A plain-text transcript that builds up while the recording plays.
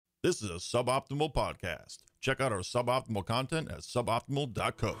This is a Suboptimal podcast. Check out our suboptimal content at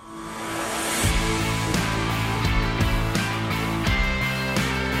suboptimal.co.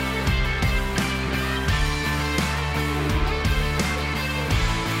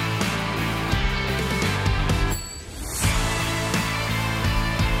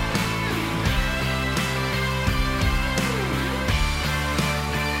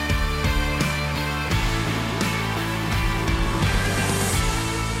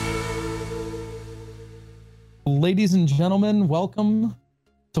 Ladies and gentlemen, welcome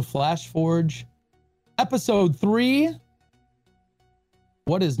to Flash Forge, episode 3.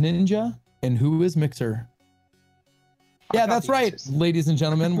 What is Ninja and who is Mixer? Yeah, that's right, ladies and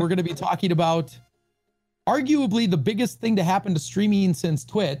gentlemen. We're going to be talking about arguably the biggest thing to happen to streaming since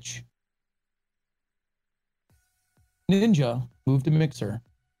Twitch. Ninja moved to Mixer.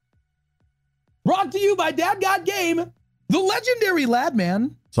 Brought to you by Dad Got Game, the legendary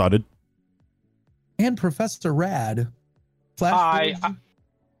Ladman. Sorted. And Professor Rad. Flash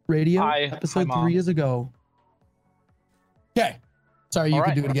Radio, episode 3 years ago. Okay. Sorry, you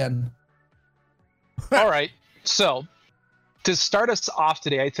can do it again. All right. So, to start us off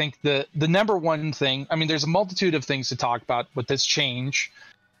today, I think the number one thing, I mean, there's a multitude of things to talk about with this change.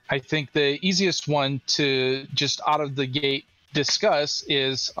 I think the easiest one to just out of the gate discuss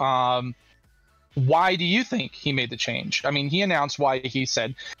is why do you think he made the change? I mean, he announced why. He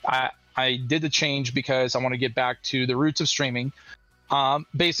said, I did the change because I want to get back to the roots of streaming.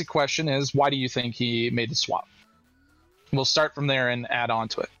 Basic question is, why do you think he made the swap? We'll start from there and add on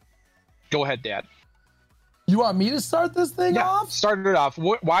to it. Go ahead, Dad. You want me to start this thing off? Start it off.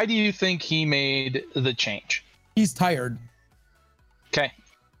 Why do you think he made the change? He's tired. Okay.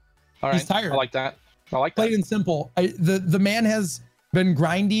 All right. He's tired. I like that. Plain and simple. The man has been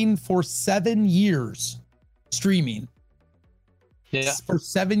grinding for 7 years streaming. Yeah. For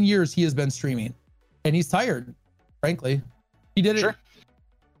 7 years he has been streaming, and he's tired. Frankly, he did it.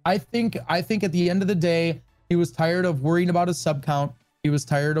 I think at the end of the day, he was tired of worrying about his sub count. He was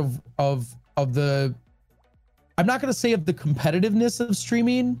tired of the. I'm not going to say of the competitiveness of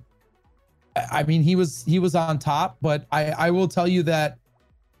streaming. I mean, he was on top, but I will tell you that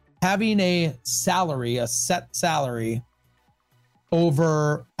having a set salary,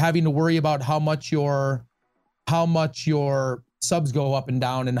 over having to worry about how much your subs go up and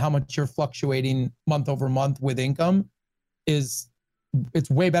down and how much you're fluctuating month over month with income, it's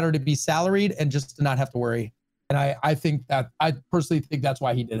way better to be salaried and just to not have to worry. And I personally think that's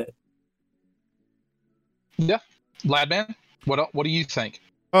why he did it. Yeah. Ladman, what do you think?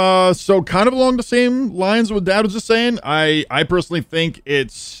 So kind of along the same lines what Dad was just saying. I personally think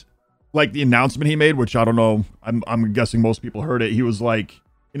it's like the announcement he made, which I don't know. I'm guessing most people heard it. He was like,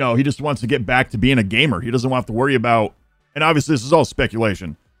 he just wants to get back to being a gamer. He doesn't have to worry about. And obviously, this is all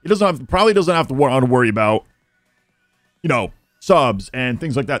speculation. He probably doesn't have to worry about, subs and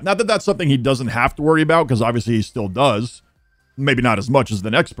things like that. Not that that's something he doesn't have to worry about, because obviously he still does. Maybe not as much as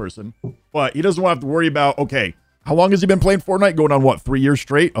the next person. But he doesn't have to worry about, okay, how long has he been playing Fortnite? Going on, 3 years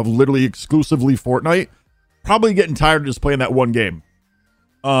straight of literally exclusively Fortnite? Probably getting tired of just playing that one game.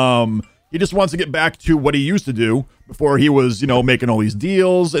 He just wants to get back to what he used to do before he was, making all these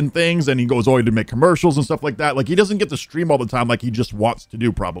deals and things, and he goes on to make commercials and stuff like that. Like, he doesn't get to stream all the time like he just wants to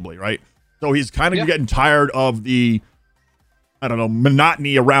do, probably, right? So he's kind of getting tired of the,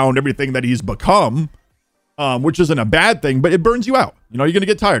 monotony around everything that he's become, which isn't a bad thing, but it burns you out. You're going to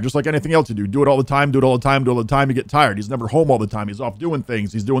get tired, just like anything else you do. Do it all the time, you get tired. He's never home all the time. He's off doing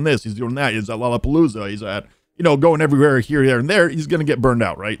things. He's doing this, he's doing that. He's at Lollapalooza. He's at... going everywhere here, there, and there, he's going to get burned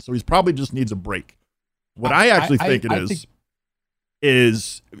out, right? So he's probably just needs a break. What I actually think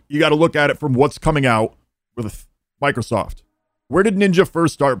is you got to look at it from what's coming out with Microsoft. Where did Ninja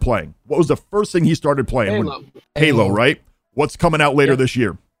first start playing? What was the first thing he started playing? Halo, right? What's coming out later this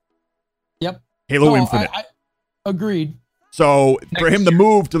year? Yep. Halo Infinite. I agreed. So for him to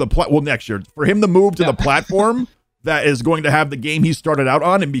move to the next year, for him to move to the platform that is going to have the game he started out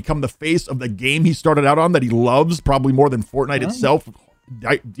on and become the face of the game he started out on that he loves, probably more than Fortnite itself,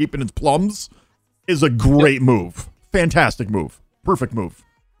 deep in its plums, is a great move. Fantastic move. Perfect move,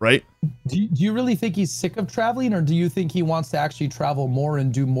 right? Do you really think he's sick of traveling, or do you think he wants to actually travel more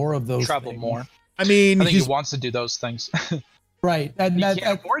and do more of those Travel things? more. I mean, I think he wants to do those things. Right. And he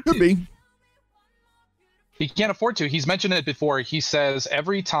can't afford could to. be. He can't afford to. He's mentioned it before. He says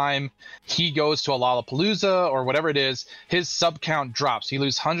every time he goes to a Lollapalooza or whatever it is, his sub count drops. He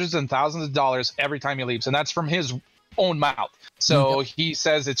loses hundreds and thousands of dollars every time he leaves, and that's from his own mouth. So he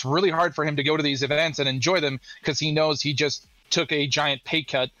says it's really hard for him to go to these events and enjoy them because he knows he just took a giant pay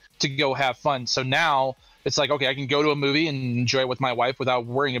cut to go have fun. So now It's like, okay, I can go to a movie and enjoy it with my wife without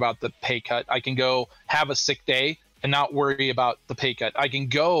worrying about the pay cut. I can go have a sick day and not worry about the pay cut. I can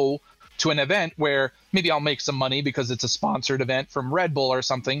go to an event where maybe I'll make some money because it's a sponsored event from Red Bull or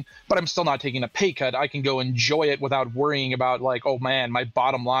something, but I'm still not taking a pay cut. I can go enjoy it without worrying about like, oh man, my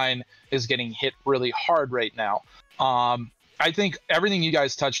bottom line is getting hit really hard right now. I think everything you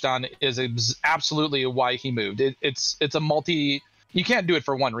guys touched on is absolutely why he moved. It's a multi. You can't do it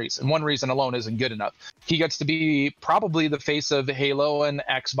for one reason. One reason alone isn't good enough. He gets to be probably the face of Halo and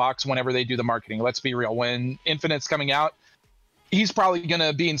Xbox whenever they do the marketing. Let's be real. When Infinite's coming out, he's probably going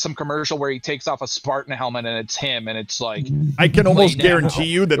to be in some commercial where he takes off a Spartan helmet and it's him. And it's like, I can almost guarantee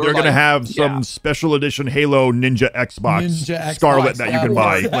you that they're going to have some special edition Halo Ninja Xbox Scarlet that you can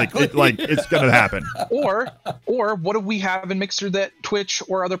buy. It's going to happen. Or what do we have in Mixer that Twitch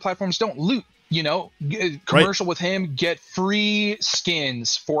or other platforms don't? Loot. You know, commercial with him, get free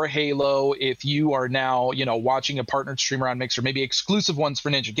skins for Halo if you are now, you know, watching a partnered streamer on Mixer, maybe exclusive ones for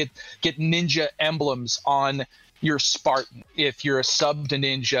Ninja. Get Ninja emblems on your Spartan if you're a sub to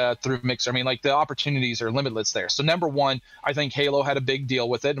Ninja through Mixer. I mean, like, the opportunities are limitless there. So number one, I think Halo had a big deal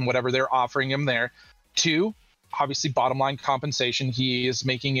with it and whatever they're offering him there. Two, obviously bottom line compensation. He is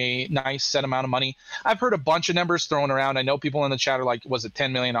making a nice set amount of money. I've heard a bunch of numbers thrown around. I know people in the chat are like, was it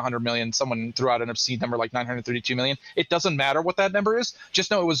 10 million, 100 million? Someone threw out an obscene number like 932 million. It doesn't matter what that number is. Just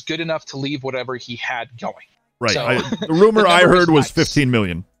know it was good enough to leave whatever he had going. Right. So, the rumor I heard was 15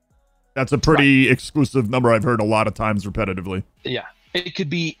 million. That's a pretty exclusive number I've heard a lot of times repetitively. Yeah. It could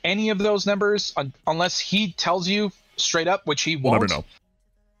be any of those numbers unless he tells you straight up, which he won't. We'll never know.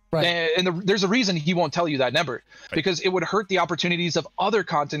 Right. And there's a reason he won't tell you that number, because it would hurt the opportunities of other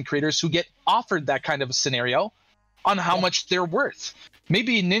content creators who get offered that kind of a scenario on how much they're worth.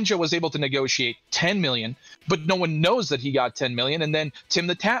 Maybe Ninja was able to negotiate 10 million, but no one knows that he got 10 million. And then Tim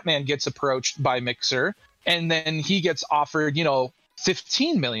the Tatman gets approached by Mixer, and then he gets offered,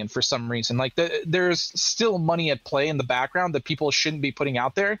 15 million for some reason. Like, there's still money at play in the background that people shouldn't be putting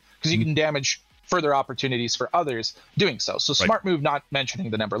out there, because you can damage further opportunities for others doing so. So smart move not mentioning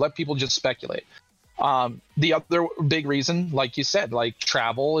the number. Let people just speculate. The other big reason, like you said, like,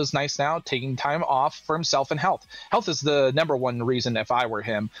 travel is nice now, taking time off for himself, and health. Health is the number one reason if I were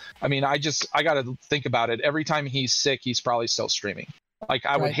him. I mean, I got to think about it. Every time he's sick, he's probably still streaming. Like,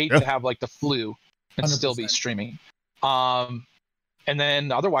 I would hate to have like the flu and 100%. Still be streaming. And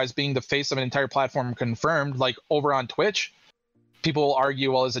then otherwise being the face of an entire platform confirmed, like over on Twitch, people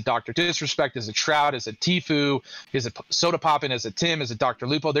argue, well, is it Dr. Disrespect? Is it Shroud? Is it Tfue? Is it Soda Poppin'? Is it Tim? Is it Dr.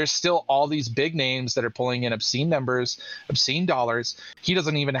 Lupo? There's still all these big names that are pulling in obscene numbers, obscene dollars. He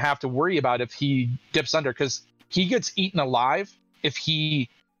doesn't even have to worry about if he dips under, because he gets eaten alive if he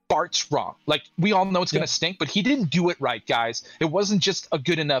farts wrong. Like, we all know it's going to stink, but he didn't do it right, guys. It wasn't just a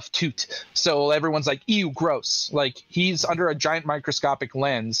good enough toot. So everyone's like, ew, gross. Like, he's under a giant microscopic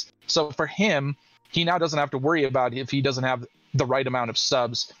lens. So for him, he now doesn't have to worry about if he doesn't have the right amount of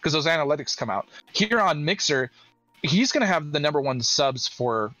subs, because those analytics come out. Here on Mixer, he's going to have the number one subs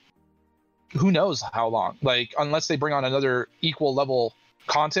for who knows how long. Like, unless they bring on another equal level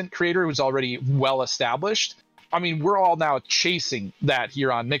content creator who's already well established. I mean, we're all now chasing that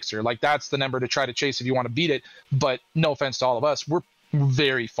here on Mixer. Like, that's the number to try to chase if you want to beat it. But no offense to all of us, we're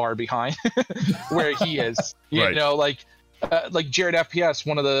very far behind where he is. You know, like Jared FPS,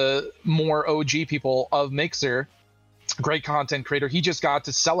 one of the more OG people of Mixer, great content creator. He just got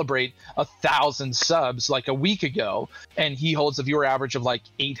to celebrate 1,000 subs like a week ago, and he holds a viewer average of like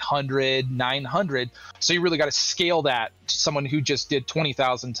 800, 900. So you really got to scale that to someone who just did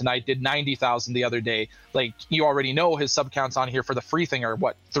 20,000 tonight, did 90,000 the other day. Like, you already know his sub counts on here for the free thing are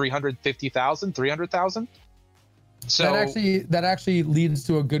what, 350,000, 300,000. So that actually leads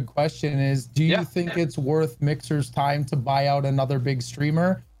to a good question: is do you think it's worth Mixer's time to buy out another big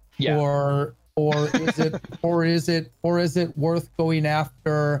streamer, or is it worth going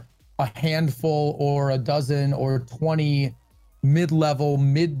after a handful or a dozen or 20 mid-level,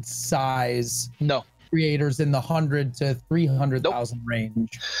 mid-size creators in the 100 to 300,000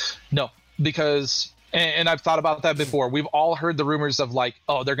 range? No, because and I've thought about that before. We've all heard the rumors of like,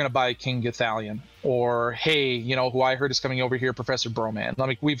 oh, they're gonna buy King Gothalion, or hey, who I heard is coming over here, Professor Broman.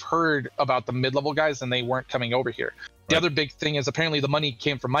 Like, we've heard about the mid-level guys and they weren't coming over here. The other big thing is apparently the money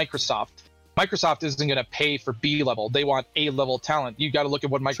came from Microsoft. Microsoft isn't going to pay for B level. They want A level talent. You got to look at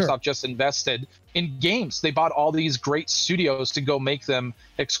what Microsoft just invested in games. They bought all these great studios to go make them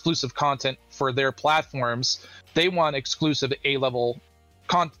exclusive content for their platforms. They want exclusive A level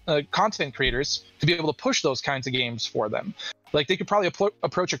content creators to be able to push those kinds of games for them. Like they could probably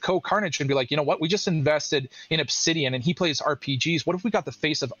approach a Co-Carnage and be like, you know what, we just invested in Obsidian and he plays RPGs. What if we got the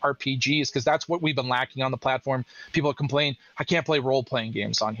face of RPGs? Because that's what we've been lacking on the platform. People complain, I can't play role-playing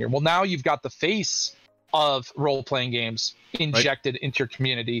games on here. Well, now you've got the face of role-playing games injected into your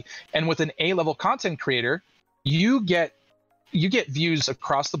community. And with an A-level content creator, you get views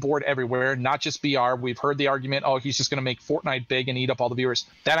across the board everywhere, not just BR. We've heard the argument, oh, he's just going to make Fortnite big and eat up all the viewers.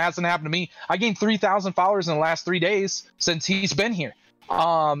 That hasn't happened to me. I gained 3,000 followers in the last 3 days since he's been here.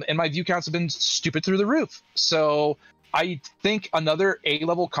 And my view counts have been stupid through the roof. So I think another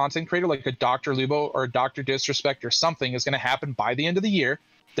A-level content creator like a Dr. Lubo or Dr. Disrespect or something is going to happen by the end of the year.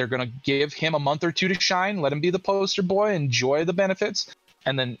 They're going to give him a month or two to shine, let him be the poster boy, enjoy the benefits,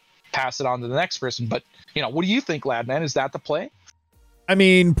 and then pass it on to the next person. But what do you think, Ladman? Is that the play? I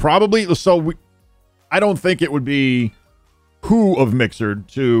mean, probably. So I don't think it would be who of Mixer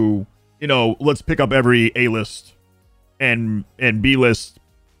to, let's pick up every A-list and B-list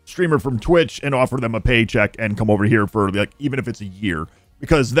streamer from Twitch and offer them a paycheck and come over here for even if it's a year,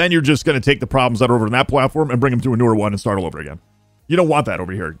 because then you're just going to take the problems that are over on that platform and bring them to a newer one and start all over again. You don't want that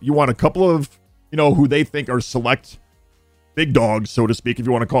over here. You want a couple of, who they think are select big dogs, so to speak, if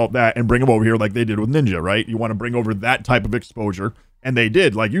you want to call it that, and bring them over here like they did with Ninja, right? You want to bring over that type of exposure, and they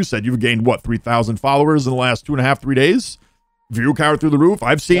did. Like you said, you've gained 3,000 followers in the last 2.5, 3 days. View count through the roof.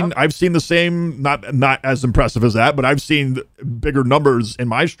 I've seen the same, not as impressive as that, but I've seen bigger numbers in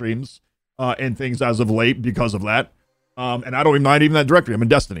my streams and things as of late because of that. And I don't even mind even that directory. I'm in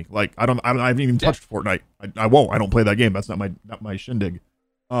Destiny. Like I haven't even touched Fortnite. I won't. I don't play that game. That's not my shindig.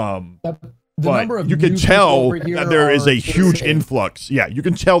 But you can tell that there is a huge influx. Yeah, you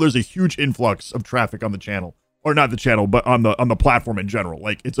can tell there's a huge influx of traffic on the channel, or not the channel, but on the platform in general.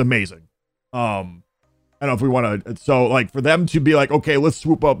 Like it's amazing. I don't know if we want to. So for them to be like, okay, let's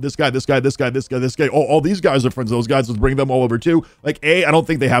swoop up this guy, this guy, this guy, this guy, this guy. Oh, all these guys are friends of those guys. Let's bring them all over too. I don't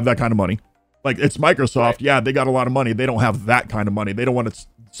think they have that kind of money. It's Microsoft. Right. Yeah, they got a lot of money. They don't have that kind of money. They don't want to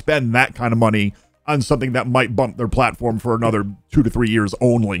spend that kind of money on something that might bump their platform for another 2 to 3 years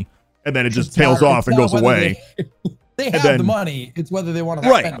only. And then it just tails off and goes away. They have the money. It's whether they want to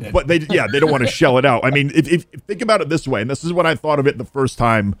spend it. But they don't want to shell it out. I mean, if think about it this way, and this is what I thought of it the first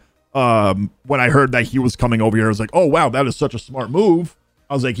time when I heard that he was coming over here. I was like, oh, wow, that is such a smart move.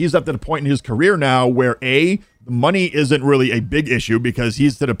 I was like, he's up to the point in his career now where the money isn't really a big issue because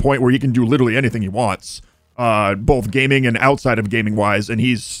he's to the point where he can do literally anything he wants, both gaming and outside of gaming wise, and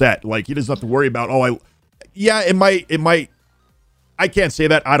he's set. He doesn't have to worry about, it might. I can't say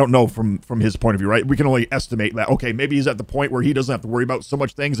that. I don't know from his point of view, right? We can only estimate that. Okay, maybe he's at the point where he doesn't have to worry about so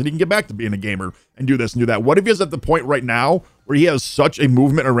much things and he can get back to being a gamer and do this and do that. What if he's at the point right now where he has such a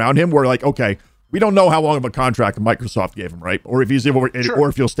movement around him where okay, we don't know how long of a contract Microsoft gave him, right? Or if he's able, or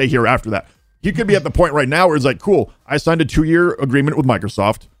if he'll stay here after that. He could be at the point right now where it's cool, I signed a 2-year agreement with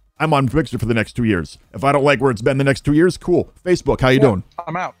Microsoft. I'm on Mixer for the next 2 years. If I don't like where it's been the next 2 years, cool. Facebook, how you doing?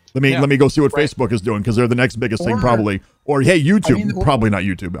 I'm out. Let me go see what Facebook is doing because they're the next biggest thing probably. Or hey, YouTube, probably not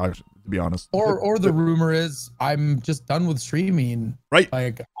YouTube, actually, to be honest. Or the rumor is I'm just done with streaming. Right.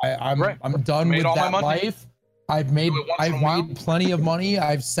 I'm done with that life. I've made plenty of money.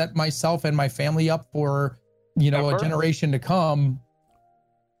 I've set myself and my family up for a generation to come.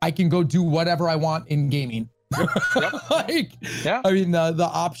 I can go do whatever I want in gaming. I mean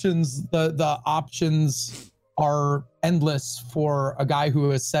the options are endless for a guy who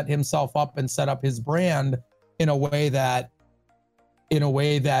has set himself up and set up his brand in a way that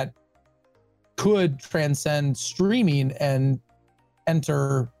could transcend streaming and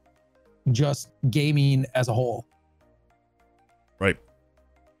enter just gaming as a whole. Right.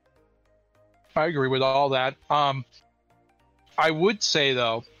 I agree with all that. I would say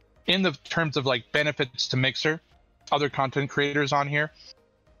though, in the terms of benefits to Mixer, other content creators on here,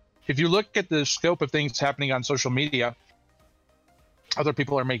 if you look at the scope of things happening on social media, other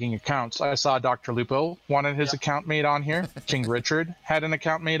people are making accounts. I saw Dr. Lupo wanted his account made on here. King Richard had an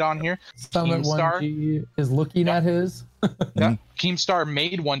account made on here. Summit 1G is looking at his. Keemstar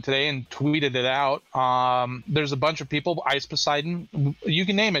made one today and tweeted it out. There's a bunch of people, Ice Poseidon, you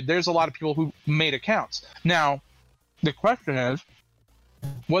can name it. There's a lot of people who made accounts. Now, the question is,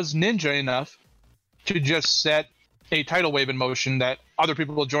 was Ninja enough to just set a tidal wave in motion that other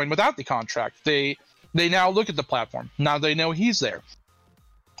people will join without the contract? They now look at the platform. Now they know he's there.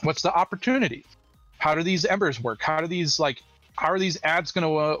 What's the opportunity? How do these embers work? How are these ads going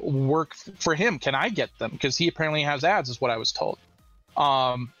to work for him? Can I get them? Because he apparently has ads, is what I was told.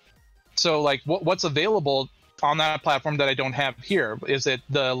 So what's available on that platform that I don't have here? Is it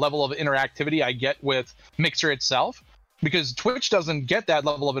the level of interactivity I get with Mixer itself? because Twitch doesn't get that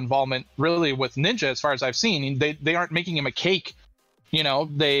level of involvement really with Ninja, as far as I've seen. They aren't making him a cake, you know.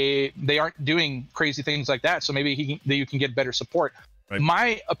 They aren't doing crazy things like that. So maybe you can get better support. Right.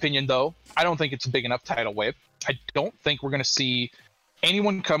 My opinion, though, I don't think it's a big enough tidal wave. I don't think we're going to see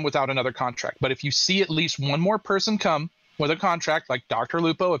anyone come without another contract. But if you see at least one more person come with a contract, like Dr.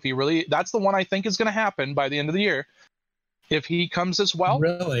 Lupo, if he really, that's the one I think is going to happen by the end of the year. If he comes as well,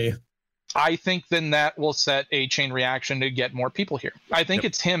 really, I think then that will set a chain reaction to get more people here. I think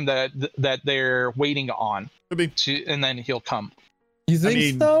it's him that they're waiting on and then he'll come. You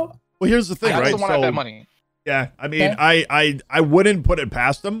think so? Well, here's the thing, right? That's the one I bet money. Yeah, I mean, I wouldn't put it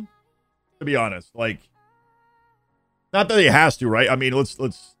past him, to be honest. Like, not that he has to, right? I mean, let's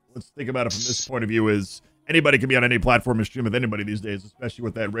think about it from this point of view: is anybody can be on any platform and stream with anybody these days, especially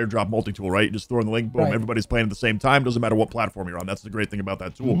with that rare drop multi-tool, right? You just throw in the link, boom, everybody's playing at the same time. Doesn't matter what platform you're on. That's the great thing about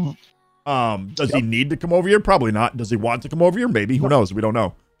that tool. Does he need to come over here? Probably not. Does he want to come over here? Maybe. Who knows? We don't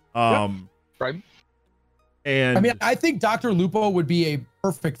know. Right. And I mean, I think Dr. Lupo would be a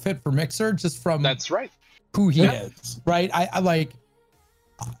perfect fit for Mixer, just from that's right who he is, right? I like,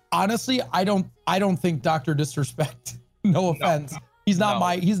 honestly, I don't think Dr. Disrespect, no offense. He's not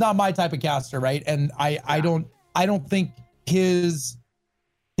my type of caster, right? And I don't think his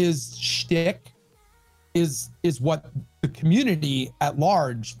shtick is what the community at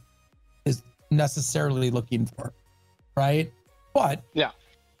large is necessarily looking for, right? But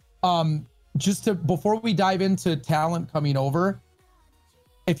just before we dive into talent coming over,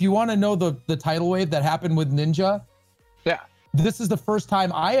 if you want to know the tidal wave that happened with Ninja, this is the first time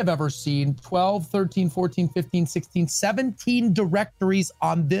I have ever seen 12, 13, 14, 15, 16, 17 directories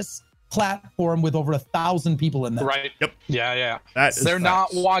on this platform with over 1,000 people in them. Right. Yep. Yeah. They're not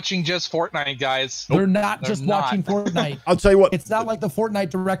watching just Fortnite, guys. They're not just watching Fortnite. I'll tell you what. It's not like the Fortnite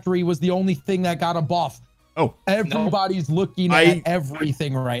directory was the only thing that got a buff. Oh, everybody's looking at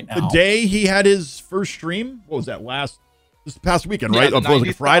everything right now. The day he had his first stream, what was that, this past weekend, right? It was like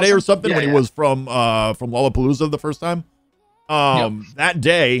a Friday or something when he was from Lollapalooza the first time. That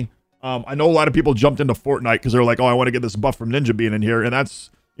day, I know a lot of people jumped into Fortnite because they're like, oh, I want to get this buff from Ninja being in here. And that's,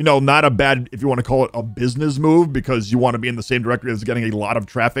 not a bad, if you want to call it a business move, because you want to be in the same directory that's getting a lot of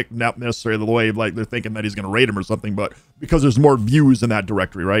traffic, not necessarily the way like they're thinking that he's going to raid him or something, but because there's more views in that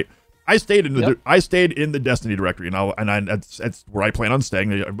directory, right? I stayed in the Destiny directory, and that's where I plan on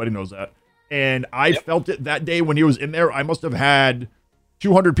staying. Everybody knows that. And I felt it that day when he was in there. I must have had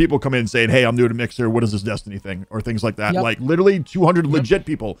 200 people come in saying, hey, I'm new to Mixer. What is this Destiny thing? Or things like that. Like literally 200 legit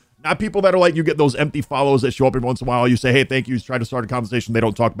people. Not people that are like, you get those empty follows that show up every once in a while. You say, hey, thank you. You try to start a conversation. They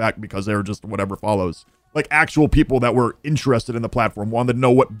don't talk back because they're just whatever follows. Like actual people that were interested in the platform, wanted to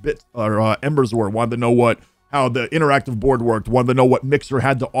know what bits or embers were, wanted to know how the interactive board worked, wanted to know what Mixer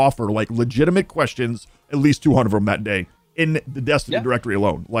had to offer. Like legitimate questions, at least 200 of them that day in the Destiny directory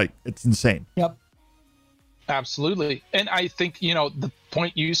alone. Like it's insane. Yep. Absolutely. And I think, the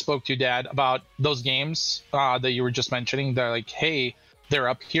point you spoke to, Dad, about those games that you were just mentioning, they're like, hey, they're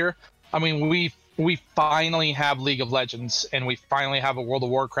up here. I mean, we finally have League of Legends and we finally have a World of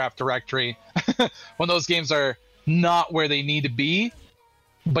Warcraft directory when those games are not where they need to be.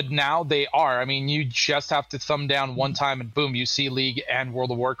 But now they are. I mean, you just have to thumb down one time and boom, you see League and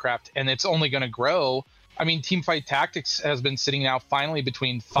World of Warcraft, and it's only going to grow. I mean, Teamfight Tactics has been sitting now finally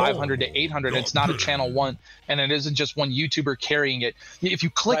between 500 to 800. It's not a channel one, and it isn't just one YouTuber carrying it. If you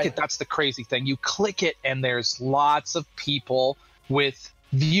click it, that's the crazy thing. You click it, and there's lots of people with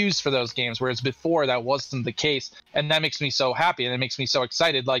views for those games, whereas before that wasn't the case. And that makes me so happy, and it makes me so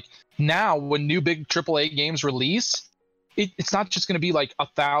excited. Like now, when new big AAA games release, it's not just going to be like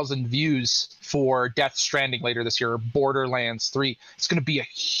 1,000 views for Death Stranding later this year or Borderlands 3. It's going to be a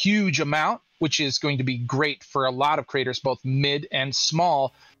huge amount, which is going to be great for a lot of creators, both mid and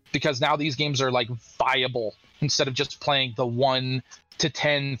small, because now these games are like viable instead of just playing the 1 to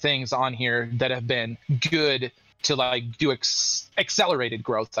 10 things on here that have been good to like do accelerated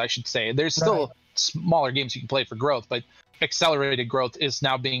growth, I should say. There's still smaller games you can play for growth, but accelerated growth is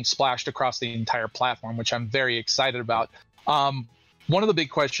now being splashed across the entire platform, which I'm very excited about. One of the big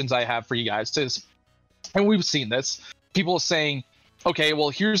questions I have for you guys is, and we've seen this, people saying, okay, well,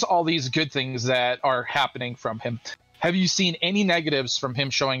 here's all these good things that are happening from him. Have you seen any negatives from him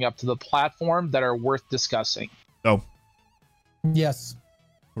showing up to the platform that are worth discussing? No. Yes.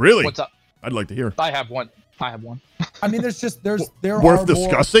 Really? What's up? I'd like to hear. I have one. I mean, there worth are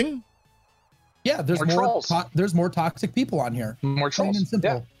discussing. More, yeah, there's there's more toxic people on here. More trolls. And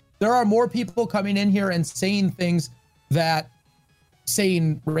simple. Yeah. There are more people coming in here and saying racist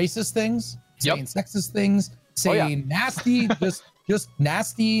things, saying sexist things, saying nasty, just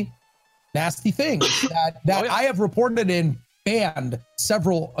nasty nasty things that I have reported and banned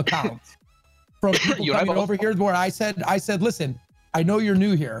several accounts from people coming over here. Where I said, listen, I know you're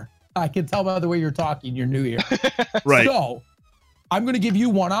new here. I can tell by the way you're talking, you're new here. Right. So I'm going to give you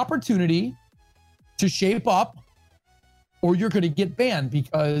one opportunity to shape up, or you're going to get banned,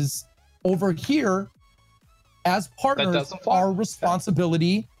 because over here, as partners, our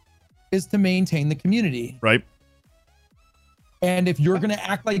responsibility is to maintain the community. Right. And if you're going to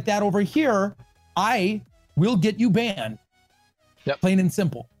act like that over here, I will get you banned. Yep. Plain and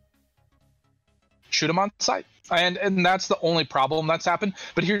simple. Shoot him on sight. And that's the only problem that's happened.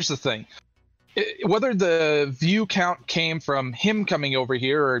 But here's the thing. Whether the view count came from him coming over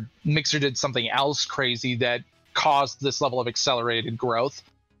here or Mixer did something else crazy that caused this level of accelerated growth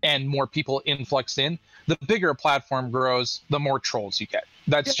and more people influxed in, the bigger a platform grows, the more trolls you get.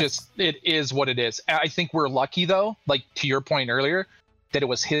 That's just, it is what it is. I think we're lucky, though, like to your point earlier, that it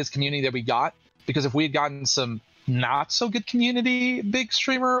was his community that we got. Because if we had gotten some not so good community big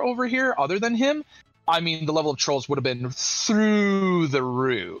streamer over here other than him, I mean, the level of trolls would have been through the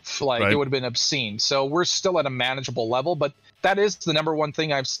roof. Like, It would have been obscene. So we're still at a manageable level, but that is the number one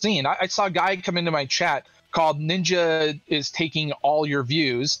thing I've seen. I saw a guy come into my chat called Ninja is taking all your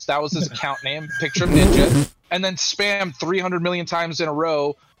views. That was his account name, picture of Ninja. And then spam 300 million times in a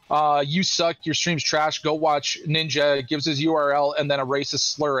row. You suck, your stream's trash, go watch Ninja, gives his URL, and then a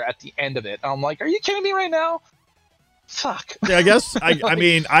racist slur at the end of it. I'm like, are you kidding me right now? Fuck. Yeah, I guess I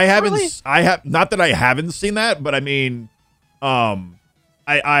mean I haven't really? I have not that I haven't seen that, but I mean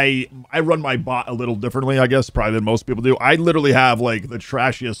I run my bot a little differently, I guess, probably than most people do. I literally have like the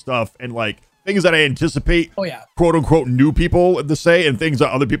trashiest stuff and like things that I anticipate quote unquote new people to say and things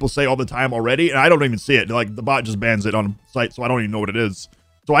that other people say all the time already, and I don't even see it. Like the bot just bans it on site, so I don't even know what it is.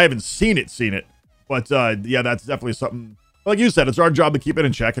 So I haven't seen it. But yeah, that's definitely something, like you said, it's our job to keep it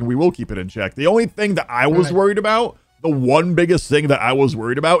in check, and we will keep it in check. The only thing that I was worried about, the one biggest thing that I was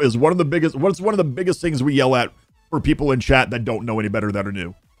worried about is what's one of the biggest things we yell at for people in chat that don't know any better that are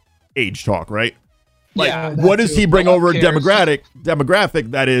new? Age talk, right? Like, what does he bring over?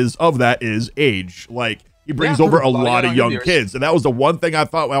 Demographic that is age. Like, he brings over a lot of young kids. And that was the one thing I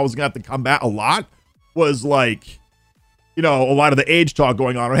thought I was going to have to combat a lot was like, you know, a lot of the age talk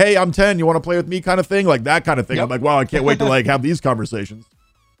going on. Or, hey, I'm 10, you want to play with me kind of thing? Like that kind of thing. I'm like, wow, I can't wait to like have these conversations.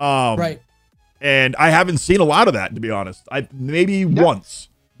 And I haven't seen a lot of that, to be honest. Maybe once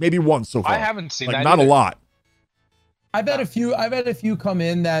so far. I haven't seen that. Not either. A lot. I've had a few come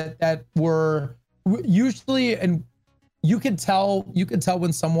in that were usually, and you could tell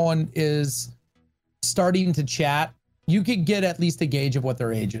when someone is starting to chat. You could get at least a gauge of what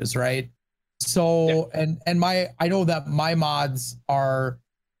their age is, right? So I know that my mods are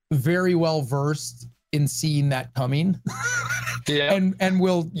very well versed in seeing that coming. and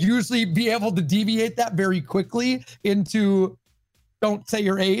will usually be able to deviate that very quickly into don't say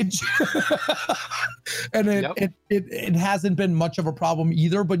your age. And it hasn't been much of a problem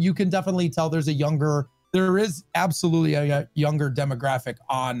either, but you can definitely tell there is absolutely a younger demographic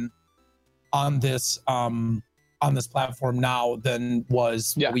on this platform now than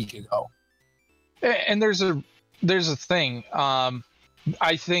was a week ago. And there's a thing.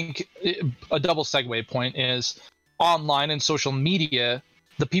 I think a double segue point is online and social media.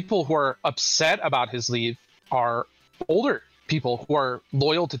 The people who are upset about his leave are older people who are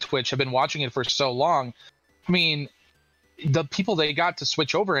loyal to Twitch, have been watching it for so long. I mean, the people they got to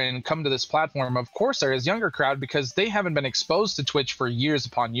switch over and come to this platform, of course, are his younger crowd because they haven't been exposed to Twitch for years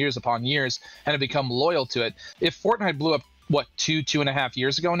upon years upon years and have become loyal to it. If Fortnite blew up, 2.5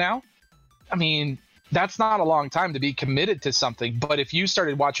 years ago now? I mean, that's not a long time to be committed to something. But if you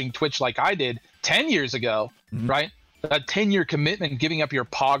started watching Twitch like I did 10 years ago, right? A 10-year commitment, giving up your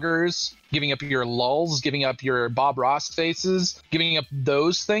poggers, giving up your lulls, giving up your Bob Ross faces, giving up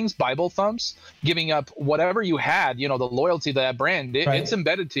those things, Bible thumps, giving up whatever you had, the loyalty to that brand, it's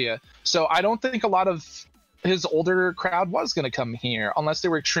embedded to you. So I don't think a lot of his older crowd was going to come here unless they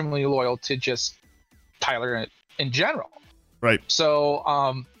were extremely loyal to just Tyler in general. Right.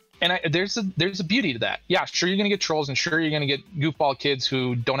 So, there's a beauty to that. Yeah, sure, you're going to get trolls, and sure, you're going to get goofball kids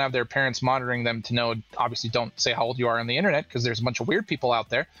who don't have their parents monitoring them to know. Obviously, don't say how old you are on the internet because there's a bunch of weird people out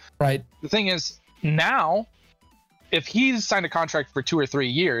there. Right. The thing is, now, if he's signed a contract for 2 or 3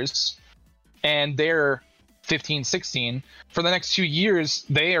 years, and they're 15, 16, for the next 2 years,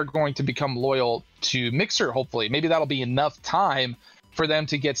 they are going to become loyal to Mixer, hopefully. Maybe that'll be enough time for them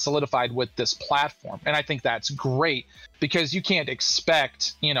to get solidified with this platform. And I think that's great because you can't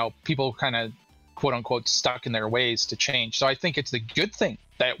expect, people kind of quote unquote stuck in their ways to change. So I think it's the good thing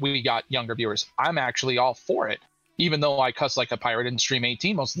that we got younger viewers. I'm actually all for it. even though I cuss like a pirate and stream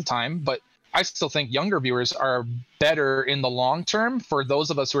 18 most of the time. But I still think younger viewers are better in the long term for those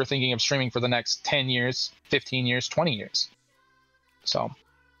of us who are thinking of streaming for the next 10 years, 15 years, 20 years. So.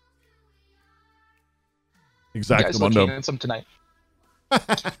 Exactly. Some tonight.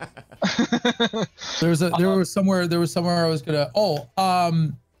 There was somewhere I was gonna.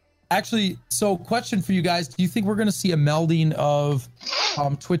 Actually, so question for you guys: do you think we're gonna see a melding of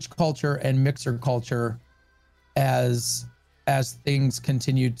Twitch culture and Mixer culture as things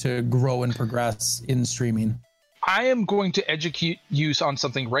continue to grow and progress in streaming? I am going to educate you on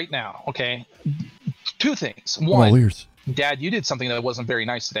something right now. Okay, two things. All One, ears. Dad, you did something that wasn't very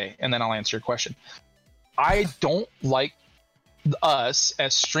nice today, and then I'll answer your question. I don't like us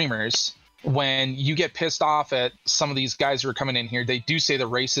as streamers when you get pissed off at some of these guys who are coming in here. They do say the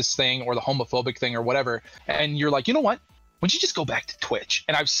racist thing or the homophobic thing or whatever, and you're like, you know what? Why don't you just go back to Twitch?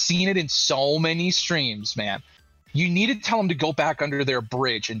 And I've seen it in so many streams, man. You need to tell them to go back under their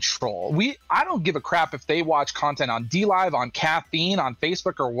bridge and troll. I don't give a crap if they watch content on DLive, on Caffeine, on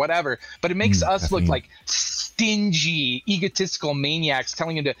Facebook or whatever, but it makes us look like stingy, egotistical maniacs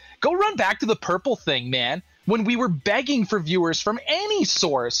telling him to go run back to the purple thing, man. When we were begging for viewers from any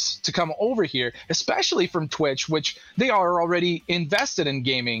source to come over here, especially from Twitch, which they are already invested in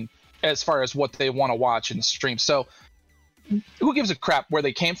gaming as far as what they want to watch and stream. So who gives a crap where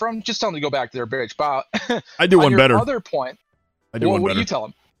they came from? Just tell them to go back to their bridge. But I do one better. Other point. I do one what better. do you tell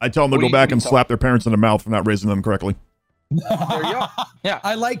them? I tell them to go back and slap their parents in the mouth for not raising them correctly. There you go. Yeah,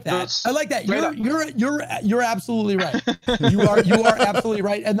 I like that. That's I like that. straight You're absolutely right. You are absolutely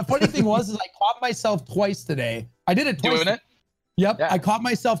right. And the funny thing is I caught myself twice today. I did it twice. Doing it? Yep. Yeah. I caught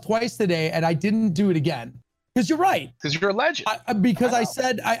myself twice today, and I didn't do it again. Because you're right. Because you're a legend.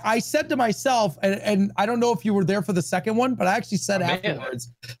 I said to myself, and I don't know if you were there for the second one, but I actually said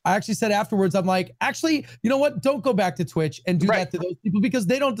afterwards, I'm like, actually, you know what? Don't go back to Twitch and do that to those people because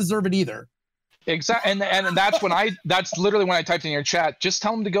they don't deserve it either. Exactly, and that's literally when I typed in your chat. Just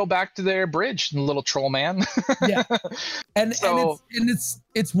tell them to go back to their bridge, little troll man. Yeah, and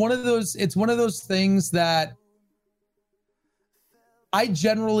it's one of those things that I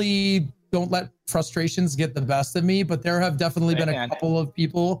generally don't let frustrations get the best of me, but there have definitely been a couple of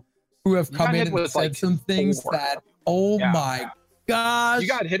people who have come in and said some things that, my gosh. You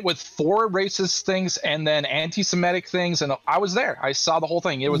got hit with 4 racist things and then anti-Semitic things, and I was there. I saw the whole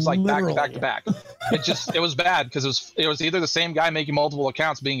thing. It was like back to back. It was bad because it was either the same guy making multiple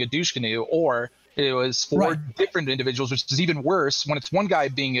accounts being a douche canoe, or it was 4 different individuals, which is even worse when it's one guy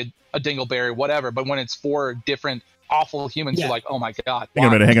being a dingleberry, whatever. But when it's 4 different awful humans, you're like, oh my god. Hang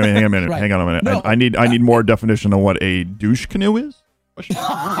on a minute. Right. Hang on a minute. No. I need more definition of what a douche canoe is.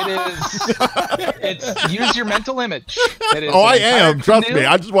 It's use your mental image. I am. Trust me.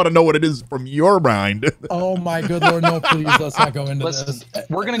 I just want to know what it is from your mind. Oh my good Lord, no, please let's not go into this.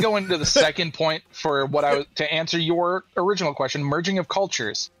 We're gonna go into the second point for to answer your original question, merging of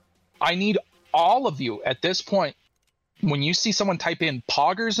cultures. I need all of you at this point, when you see someone type in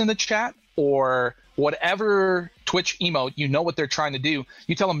poggers in the chat or whatever Twitch emote, you know what they're trying to do.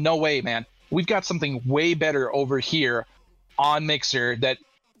 You tell them, no way, man. We've got something way better over here on Mixer that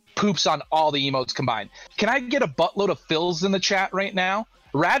poops on all the emotes combined. Can I get a buttload of fills in the chat right now?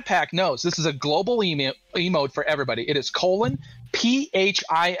 Radpack knows this is a global emote for everybody. It is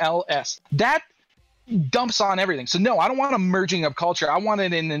 :PHILS. That dumps on everything. So no, I don't want a merging of culture. I want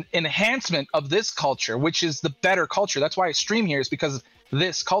an enhancement of this culture, which is the better culture. That's why I stream here, is because of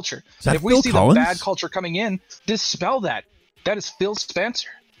this culture. If we see the bad culture coming in, dispel that. That is Phil Spencer.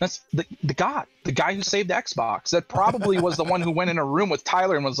 That's the guy who saved Xbox. That probably was the one who went in a room with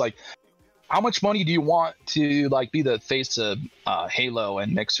Tyler and was like, how much money do you want to be the face of Halo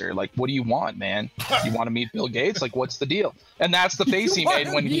and Mixer? Like, what do you want, man? You want to meet Bill Gates? Like, what's the deal? And that's the face he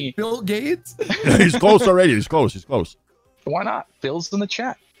made when Bill Gates? He's close already. He's close. Why not? Phil's in the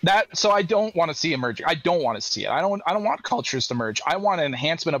chat. So I don't want to see a merger. I don't want to see it. I don't want cultures to merge. I want an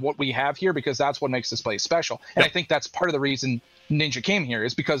enhancement of what we have here, because that's what makes this place special. And I think that's part of the reason Ninja came here,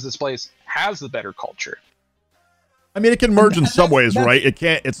 is because this place has the better culture. I mean, it can merge in some ways, right?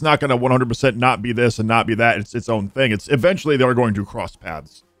 It's not going to 100% not be this and not be that. It's its own thing. It's eventually they're going to cross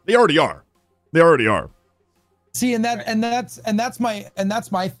paths. They already are. See, and that's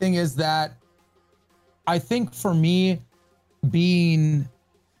my thing, is that I think for me, being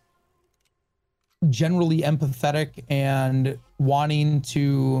generally empathetic and wanting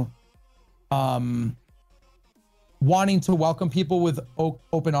to welcome people with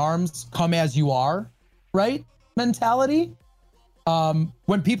open arms, come as you are, right? Mentality.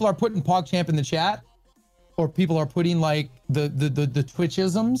 When people are putting PogChamp in the chat, or people are putting like the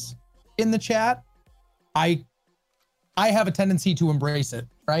Twitchisms in the chat, I I have a tendency to embrace it,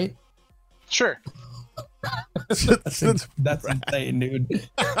 right? Sure. That's insane, dude.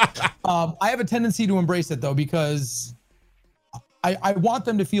 I have a tendency to embrace it though, because I want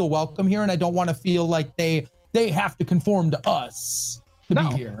them to feel welcome here, and I don't want to feel like they have to conform to us to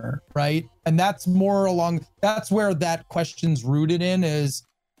be here, right? And that's where that question's rooted in, is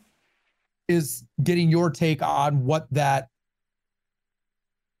getting your take on what that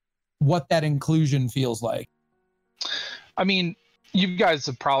inclusion feels like. I mean, you guys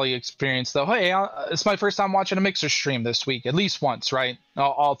have probably experienced though, hey, it's my first time watching a Mixer stream this week, at least once, right?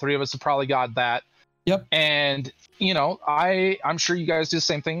 All three of us have probably got that. Yep. And I'm sure you guys do the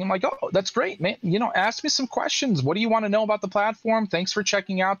same thing. I'm like, oh, that's great, man. Ask me some questions. What do you want to know about the platform? Thanks for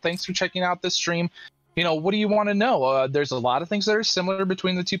checking out this stream. What do you want to know? There's a lot of things that are similar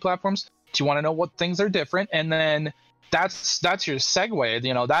between the two platforms. Do you want to know what things are different? And then that's your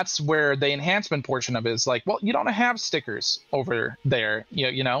segue. That's where the enhancement portion of it is like, well, you don't have stickers over there.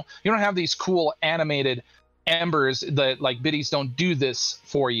 You don't have these cool animated embers that like biddies don't do this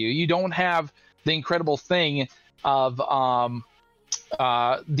for you. You don't have the incredible thing of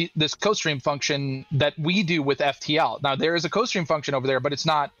this co-stream function that we do with FTL. Now there is a co-stream function over there, but it's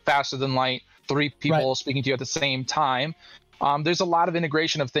not faster than light. 3 people speaking to you at the same time. There's a lot of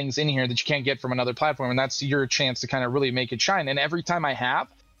integration of things in here that you can't get from another platform, and that's your chance to kind of really make it shine. And every time I have,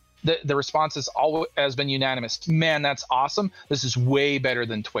 the response has been unanimous. Man, that's awesome. This is way better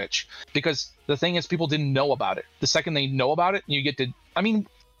than Twitch. Because the thing is, people didn't know about it. The second they know about it, you get to,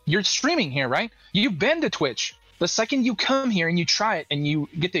 you're streaming here, right? You've been to Twitch. The second you come here and you try it and you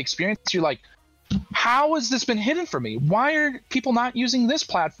get the experience, you're like, how has this been hidden from me? Why are people not using this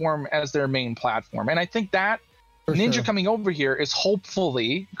platform as their main platform? And I think that Ninja coming over here is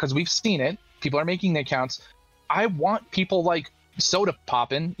hopefully, because we've seen it, people are making the accounts. I want people like Soda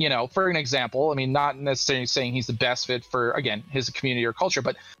Poppin', for an example. Not necessarily saying he's the best fit for, again, his community or culture,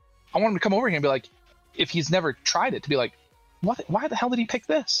 but I want him to come over here and be like, if he's never tried it, to be like, why the hell did he pick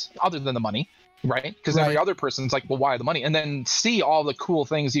this? Other than the money, right? Because every other person's like, well, why the money? And then see all the cool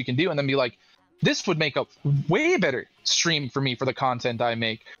things you can do and then be like, this would make a way better stream for me for the content I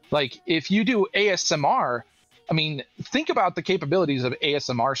make. Like, if you do ASMR, think about the capabilities of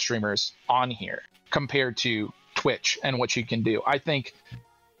ASMR streamers on here compared to Twitch and what you can do. I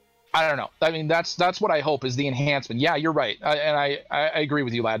don't know. That's what I hope is the enhancement. Yeah, you're right. I agree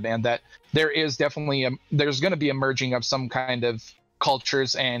with you, lad man, that there is definitely there's going to be a merging of some kind of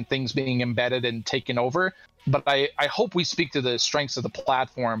cultures and things being embedded and taken over. But I hope we speak to the strengths of the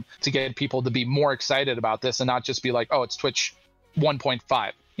platform to get people to be more excited about this and not just be like, oh, it's Twitch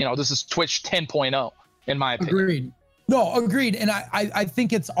 1.5. This is Twitch 10.0, in my opinion. Agreed. No, agreed. And I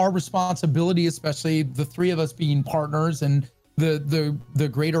think it's our responsibility, especially the three of us being partners and the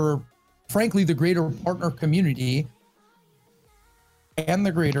greater, frankly, the greater partner community and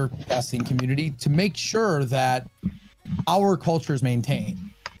the greater casting community, to make sure that our culture is maintained.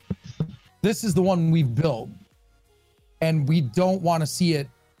 This is the one we've built, and we don't want to see it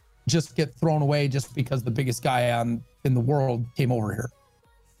just get thrown away just because the biggest guy in the world came over here.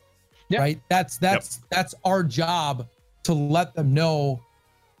 Yeah. Right? That's our job, to let them know,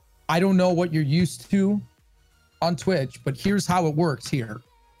 I don't know what you're used to on Twitch, but here's how it works here.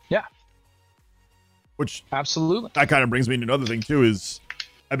 Yeah. Which absolutely. That kind of brings me to another thing too, is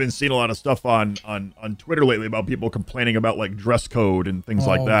I've been seeing a lot of stuff on Twitter lately about people complaining about like dress code and things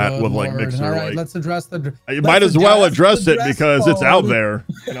like that with like Mixer. All right, let's address you might as well address it because it's out there.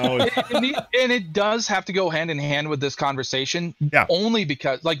 And it does have to go hand in hand with this conversation. Yeah. Only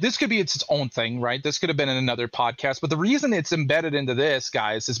because like this could be its own thing, right? This could have been in another podcast. But the reason it's embedded into this,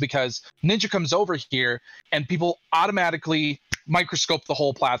 guys, is because Ninja comes over here and people automatically microscope the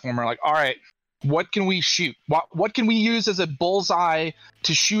whole platform. Are like, all right, what can we shoot? What can we use as a bullseye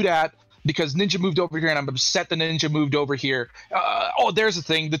to shoot at? Because Ninja moved over here and I'm upset that Ninja moved over here. There's the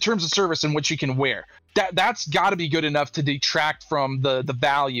thing, the terms of service in which you can wear. That's got to be good enough to detract from the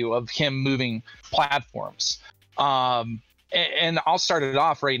value of him moving platforms. And I'll start it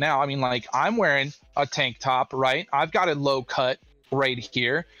off right now. I'm wearing a tank top, right? I've got a low cut right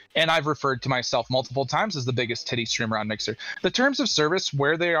here. And I've referred to myself multiple times as the biggest titty streamer on Mixer. The terms of service,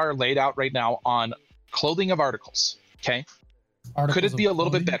 where they are laid out right now on clothing of articles, okay? Could it be a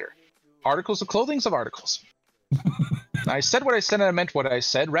little bit better? Articles of clothings of articles. I said what I said and I meant what I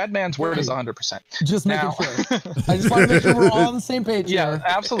said. Radman's word is 100%. Just making sure. I just want to make sure we're all on the same page Yeah, here.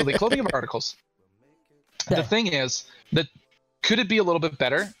 Absolutely. Clothing of articles. Okay. The thing is that could it be a little bit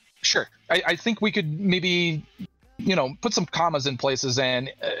better? Sure. I think we could maybe, put some commas in places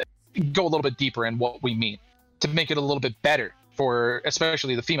and go a little bit deeper in what we mean to make it a little bit better for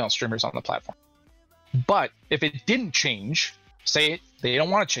especially the female streamers on the platform. But if it didn't change, say they don't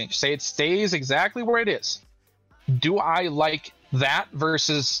want to change, say it stays exactly where it is. Do I like that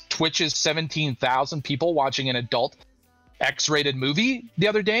versus Twitch's 17,000 people watching an adult X-rated movie the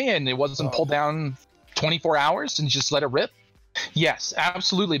other day and it wasn't pulled down 24 hours and just let it rip? Yes,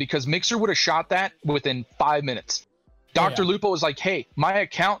 absolutely, because Mixer would have shot that within 5 minutes. Dr. Lupo was like, hey, my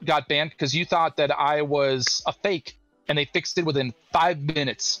account got banned because you thought that I was a fake, and they fixed it within 5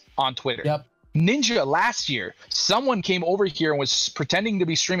 minutes on Twitter. Yep. Ninja last year, someone came over here and was pretending to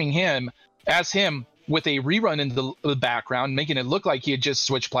be streaming him with a rerun in the background, making it look like he had just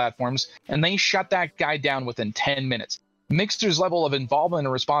switched platforms, and they shut that guy down within 10 minutes. Mixer's level of involvement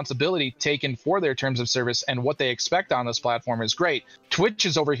and responsibility taken for their terms of service and what they expect on this platform is great. Twitch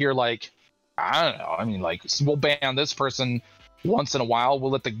is over here like, I don't know. I mean, like, we'll ban this person once in a while.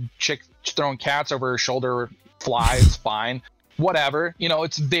 We'll let the chick throwing cats over her shoulder fly. It's fine. Whatever. You know,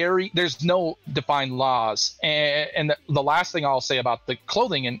 there's no defined laws. And the last thing I'll say about the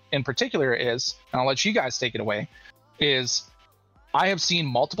clothing in particular is, and I'll let you guys take it away, is I have seen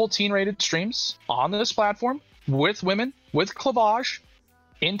multiple teen-rated streams on this platform with women, with clavage,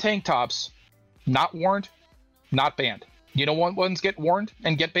 in tank tops, not warned, not banned. You know what ones get warned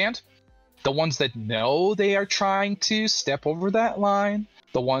and get banned? The ones that know they are trying to step over that line,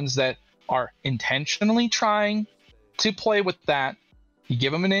 the ones that are intentionally trying to play with that. You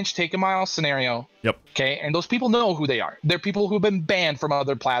give them an inch, take a mile scenario. Yep. Okay, and those people know who they are. They're people who've been banned from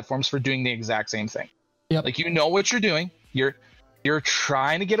other platforms for doing the exact same thing. Yep. Like, you know what you're doing. You're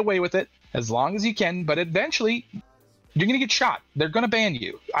trying to get away with it as long as you can, but eventually you're going to get shot. They're going to ban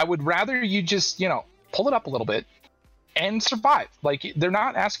you. I would rather you just, pull it up a little bit and survive. Like, they're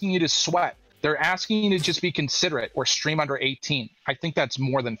not asking you to sweat. They're asking you to just be considerate or stream under 18. I think that's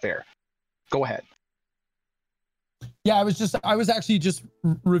more than fair. Go ahead. Yeah, I was actually just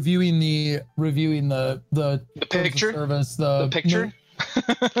reviewing the picture service, the picture.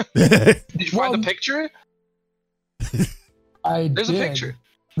 Did you find the picture? There's a picture.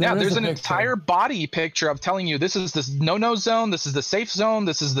 There's an entire body picture of telling you this is the no zone, this is the safe zone,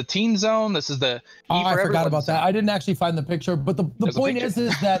 this is the teen zone, this is the I forgot about that. I didn't actually find the picture, but the point is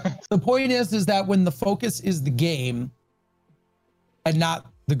that the point is that when the focus is the game and not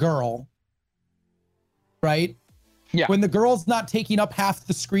the girl, right? Yeah. When the girl's not taking up half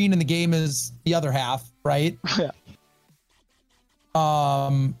the screen and the game is the other half, right? Yeah.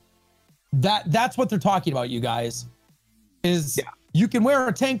 That's what they're talking about, you guys. You can wear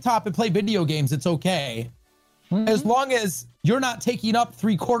a tank top and play video games. It's okay. Mm-hmm. As long as you're not taking up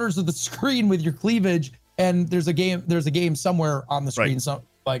 3/4 of the screen with your cleavage and there's a game somewhere on the screen. Right. So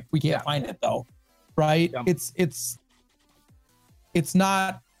like we can't find it though. Right. Yeah. It's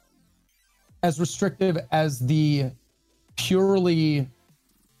not as restrictive as the purely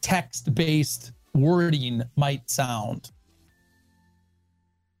text-based wording might sound.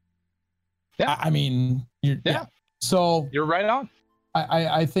 Yeah. I mean, so you're right on.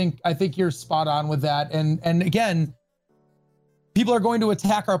 I think you're spot on with that. And again, people are going to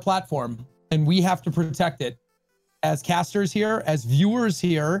attack our platform and we have to protect it. As casters here, as viewers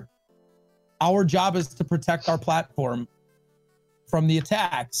here, our job is to protect our platform from the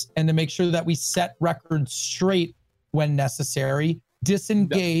attacks and to make sure that we set records straight when necessary,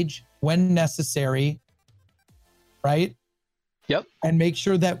 disengage when necessary, right? Yep. And make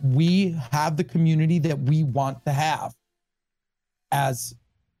sure that we have the community that we want to have as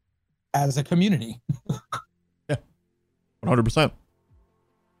a community. Yeah. 100%.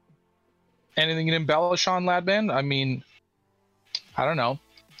 Anything to embellish on, Ladman? I mean, I don't know.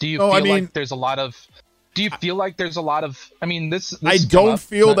 Do you feel like there's a lot of I mean, this I don't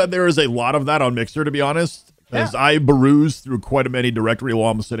feel that there is a lot of that on Mixer, to be honest, because I peruse through quite a many directory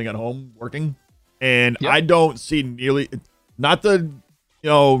while I'm sitting at home working, and I don't see nearly, not to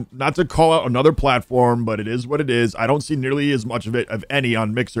call out another platform, but it is what it is. I don't see nearly as much of any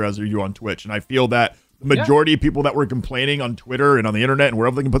on Mixer as you do on Twitch, and I feel that the majority of people that were complaining on Twitter and on the internet and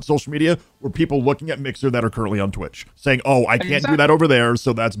wherever they can put social media were people looking at Mixer that are currently on Twitch, saying, "Oh, I can't do that over there,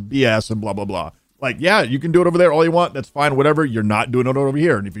 so that's BS," and blah blah blah. Like, yeah, you can do it over there all you want. That's fine, whatever. You're not doing it over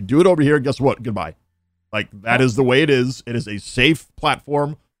here. And if you do it over here, guess what? Goodbye. Like, that is the way it is. It is a safe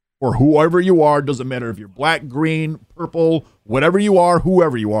platform for whoever you are. Doesn't matter if you're black, green, purple, whatever you are,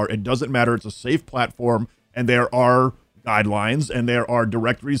 whoever you are. It doesn't matter. It's a safe platform. And there are guidelines and there are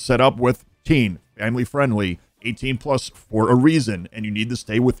directories set up with teen, family friendly, 18 plus for a reason. And you need to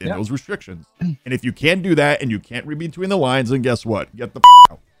stay within those restrictions. And if you can't do that and you can't read between the lines, then guess what? Get the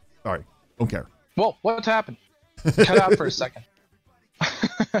out. Sorry. Don't care. Whoa, what happened? Cut out for a second.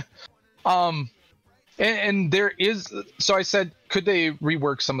 And there is, so I said could they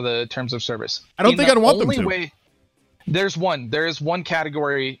rework some of the terms of service? I don't think I'd want them to. There is one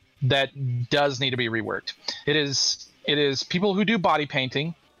category that does need to be reworked. It is people who do body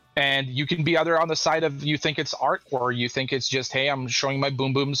painting, and you can be either on the side of you think it's art or you think it's just, hey, I'm showing my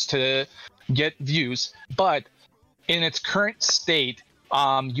boom booms to get views. But in its current state,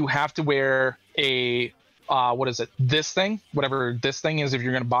 you have to wear a what is it? This thing, whatever this thing is, if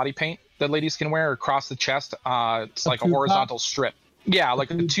you're going to body paint, that ladies can wear across the chest. It's like a horizontal strip. Yeah,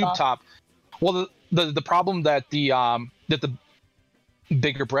 like a tube top. Well, the problem that the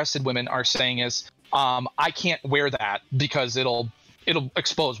bigger breasted women are saying is, I can't wear that because it'll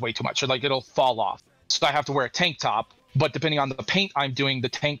expose way too much, or like it'll fall off. So I have to wear a tank top, but depending on the paint I'm doing, the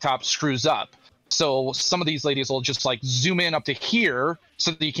tank top screws up. So some of these ladies will just like zoom in up to here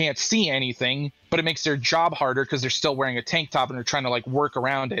so that you can't see anything, but it makes their job harder because they're still wearing a tank top and they're trying to like work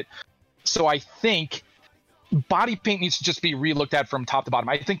around it. So I think body paint needs to just be re-looked at from top to bottom.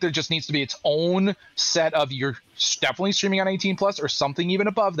 I think there just needs to be its own set of, you're definitely streaming on 18 plus or something even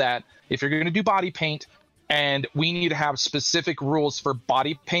above that if you're going to do body paint. And we need to have specific rules for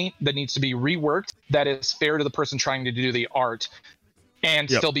body paint that needs to be reworked that is fair to the person trying to do the art and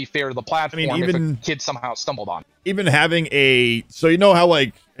still be fair to the platform. I mean, even if a kid somehow stumbled on it. Even having so you know how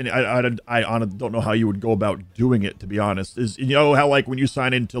like, and I honestly don't know how you would go about doing it, to be honest, is, you know how like when you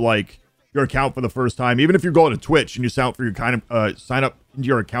sign into like your account for the first time, even if you're going to Twitch and you sign up for your sign up into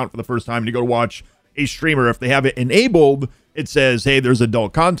your account for the first time and you go to watch a streamer, if they have it enabled, it says, hey, there's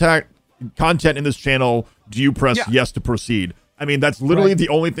adult content in this channel. Do you press yes to proceed? I mean, that's literally the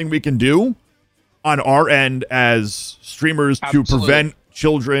only thing we can do on our end as streamers to prevent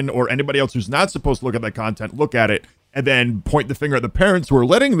children or anybody else who's not supposed to look at that content, look at it, and then point the finger at the parents who are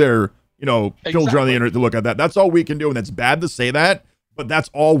letting their, children on the internet to look at that. That's all we can do. And that's bad to say that, but that's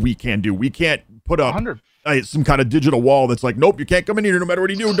all we can do. We can't put up some kind of digital wall that's like, nope, you can't come in here no matter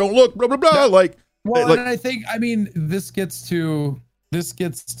what you do. Don't look, blah, blah, blah. And I think, this gets to,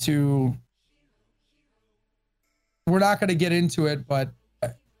 we're not going to get into it, but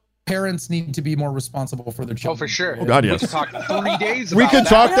parents need to be more responsible for their children. Oh, for sure. Oh, God, yes. We could talk 3 days We could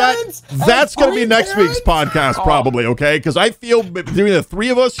talk Parents, that. That's going to be next week's podcast, probably, okay? Because I feel between the three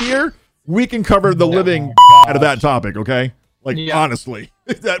of us here, we can cover the living out of that topic, okay? Like, honestly.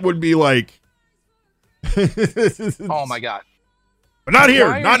 That would be like... Oh, my God. But not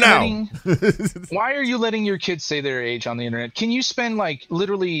here. Not now. Why are you letting your kids say their age on the internet? Can you spend, like,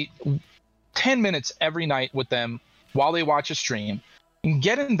 literally 10 minutes every night with them while they watch a stream? And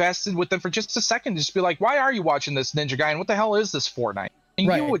get invested with them for just a second. Just be like, why are you watching this Ninja guy? And what the hell is this Fortnite? And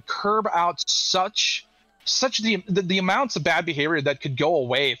you would curb out such the amounts of bad behavior that could go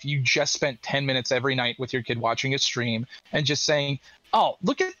away if you just spent 10 minutes every night with your kid watching a stream and just saying, oh,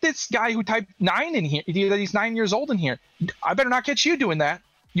 look at this guy who typed 9 in here. He's 9 years old in here. I better not catch you doing that.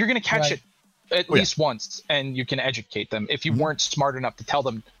 You're going to catch it at least once, and you can educate them if you weren't smart enough to tell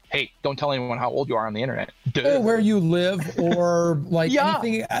them, hey, don't tell anyone how old you are on the internet. Or where you live, or like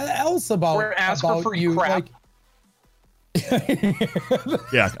anything else about, or ask for free you. Crap.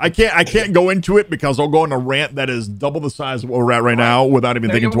 I can't go into it because I'll go on a rant that is double the size of what we're at right now without even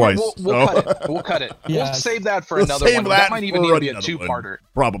thinking twice. We'll cut it. We'll save that for another one. That might even need to be a two-parter.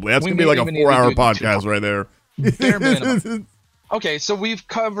 Probably. That's going to be like a 4-hour podcast right there. Bare minimum. Okay, so we've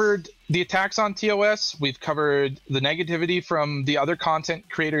covered the attacks on TOS. We've covered the negativity from the other content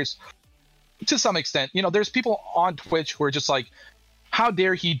creators to some extent. There's people on Twitch who are just like, how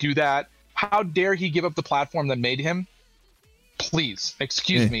dare he do that? How dare he give up the platform that made him? Please,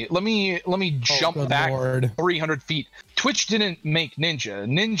 excuse me. Let me jump back 300 feet. Twitch didn't make Ninja.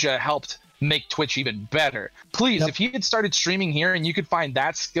 Ninja helped make Twitch even better. Please, if he had started streaming here and you could find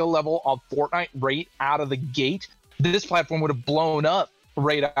that skill level of Fortnite right out of the gate, this platform would have blown up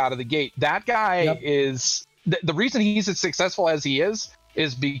right out of the gate. That guy is the reason he's as successful as he is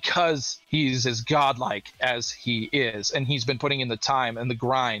because he's as godlike as he is, and he's been putting in the time and the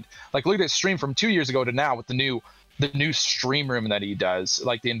grind. Like, look at his stream from 2 years ago to now with the new stream room that he does,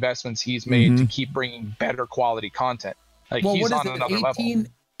 like the investments he's made to keep bringing better quality content. Like, he's on another level.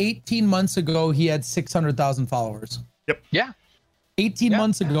 18 months ago, he had 600,000 followers. Yep. Yeah. 18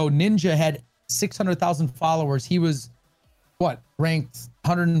 months ago, Ninja had 600,000 followers. He was ranked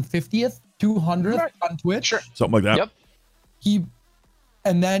 150th, 200th on Twitch, something like that. Yep. He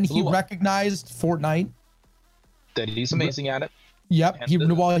recognized Fortnite, that he's amazing at it. Yep.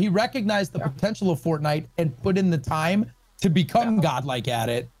 He recognized the potential of Fortnite and put in the time to become godlike at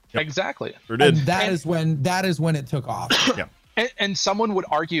it. Yep. Exactly. Sure did. And that is when it took off. And someone would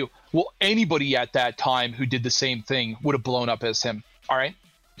argue, well, anybody at that time who did the same thing would have blown up as him. All right.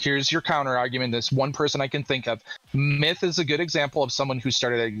 here's your counter argument. This one person I can think of. Myth is a good example of someone who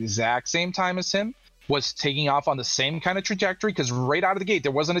started at the exact same time as him, was taking off on the same kind of trajectory, because right out of the gate,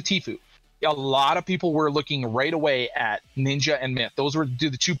 there wasn't a Tfue. A lot of people were looking right away at Ninja and Myth. Those were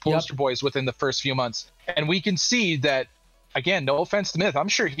the two poster boys within the first few months. And we can see that, again, no offense to Myth, I'm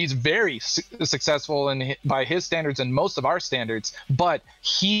sure he's very successful by his standards and most of our standards, but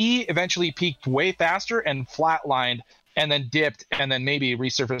he eventually peaked way faster and flatlined, and then dipped, and then maybe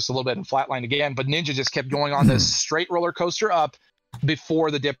resurfaced a little bit and flatlined again. But Ninja just kept going on this straight roller coaster up before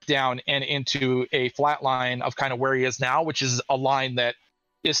the dip down and into a flat line of kind of where he is now, which is a line that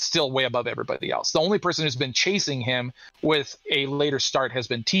is still way above everybody else. The only person who's been chasing him with a later start has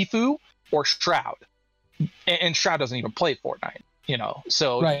been Tfue or Shroud. And Shroud doesn't even play Fortnite, you know,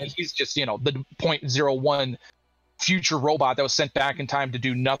 so he's just, you know, the 0.01 future robot that was sent back in time to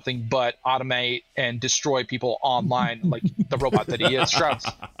do nothing but automate and destroy people online, like the robot that he is. Shroud's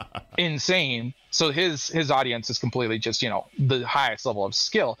insane. So his audience is completely just, you know, the highest level of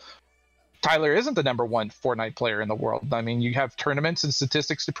skill. Tyler isn't the number one Fortnite player in the world. I mean, you have tournaments and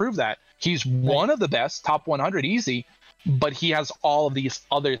statistics to prove that. He's one of the best, top 100 easy, but he has all of these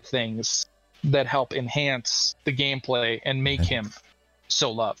other things that help enhance the gameplay and make him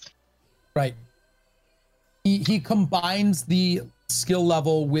so loved. Right. He combines the skill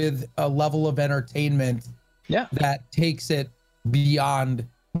level with a level of entertainment that takes it beyond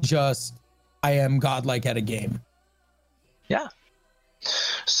just, I am godlike at a game. Yeah.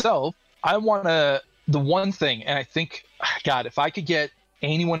 So I want to, the one thing, and I think, God, if I could get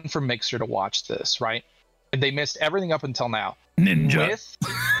anyone from Mixer to watch this, right? And they missed everything up until now. Ninja.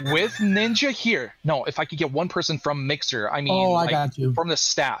 With Ninja here. No, if I could get one person from Mixer, I mean, I got you. From the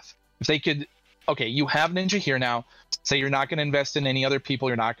staff. If they could, okay, you have Ninja here now. Say you're not going to invest in any other people.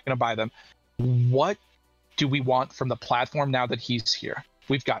 You're not going to buy them. What do we want from the platform now that he's here?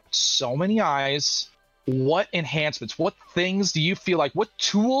 We've got so many eyes. What enhancements, what things do you feel like, what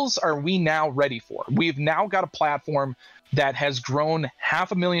tools are we now ready for? We've now got a platform that has grown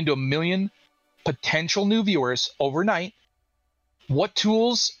 500,000 to 1 million potential new viewers overnight. What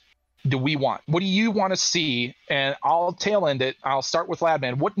tools do we want? What do you want to see? And I'll tail end it. I'll start with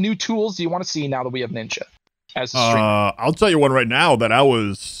Ladman. What new tools do you want to see now that we have Ninja as a streamer? I'll tell you one right now that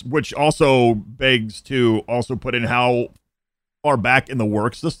which also begs to also put in how far back in the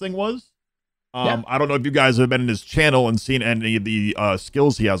works this thing was. I don't know if you guys have been in his channel and seen any of the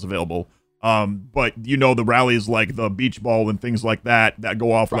skills he has available. But you know, the rallies like the beach ball and things like that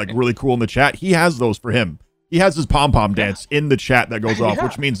go off like really cool in the chat. He has those for him. He has his pom-pom dance in the chat that goes off,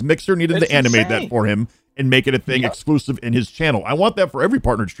 which means Mixer needed to animate that for him and make it a thing exclusive in his channel. I want that for every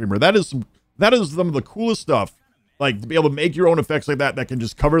partnered streamer. That is some of the coolest stuff. Like to be able to make your own effects like that can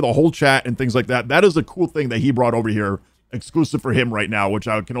just cover the whole chat and things like that. That is a cool thing that he brought over here, exclusive for him right now, which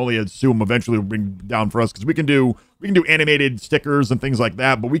I can only assume eventually will bring down for us, because we can do animated stickers and things like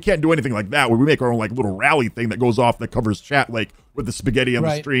that, but we can't do anything like that where we make our own like little rally thing that goes off that covers chat, like with the spaghetti on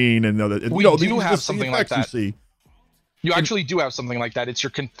the screen and we do have something like that. You actually do have something like that. It's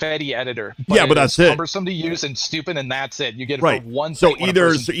your confetti editor. But that's it. Cumbersome to use and stupid, and that's it. You get it right. for one so thing.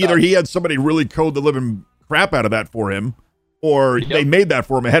 Either he had somebody really code the living crap out of that for him, or they made that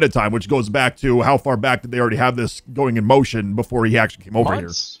for him ahead of time, which goes back to how far back did they already have this going in motion before he actually came over here.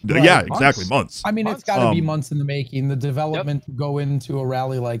 Right. Yeah, exactly. Months. I mean, it's got to be months in the making. The development to go into a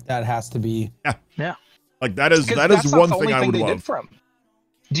rally like that has to be. Yeah. Like that is one thing I would love.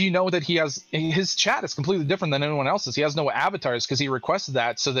 Do you know that his chat is completely different than anyone else's? He has no avatars because he requested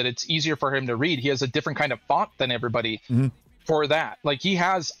that so that it's easier for him to read. He has a different kind of font than everybody for that. Like he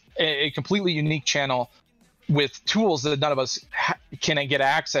has a completely unique channel with tools that none of us can get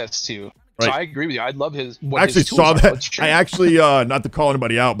access to. Right. So I agree with you. I'd love his. I actually saw that. I actually, not to call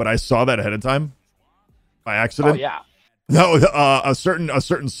anybody out, but I saw that ahead of time by accident. Oh yeah. No, a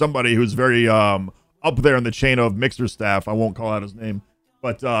certain somebody who's very up there in the chain of Mixer staff. I won't call out his name,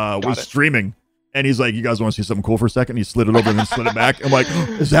 but was streaming, and he's like, "You guys want to see something cool for a second?" He slid it over and then slid it back. I'm like,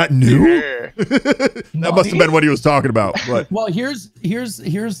 "Is that new?" That must have been what he was talking about. But well, here's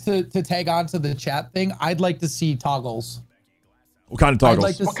to tag on to the chat thing. I'd like to see toggles. What kind of toggles? I'd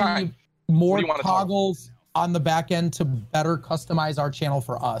like to see more toggles on the back end to better customize our channel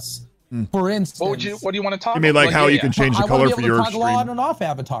for us. For instance, what do you want to toggle? You mean like how you can change the color for your toggle on and off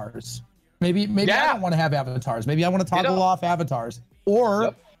avatars? Maybe I don't want to have avatars. Maybe I want to toggle off avatars,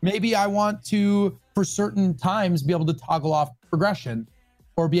 or maybe I want to, for certain times, be able to toggle off progression,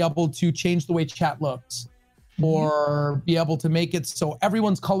 or be able to change the way chat looks, or be able to make it so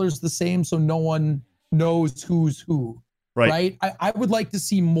everyone's color's the same, so no one knows who's who. right? I would like to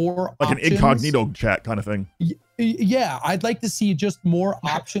see more like options. an incognito chat kind of thing. Yeah, I'd like to see just more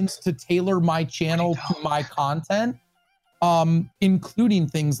options to tailor my channel to my content, including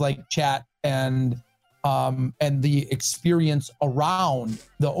things like chat and the experience around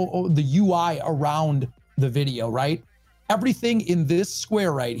the UI around the video, right? Everything in this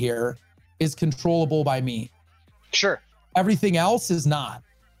square right here is controllable by me. Sure. Everything else is not.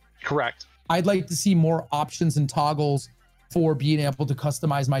 Correct. I'd like to see more options and toggles for being able to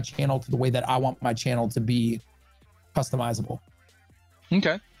customize my channel to the way that I want my channel to be customizable.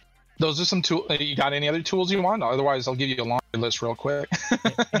 Okay. Those are some tools. You got any other tools you want? Otherwise, I'll give you a laundry list real quick.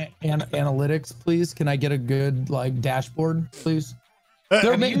 And analytics, please. Can I get a good dashboard, please?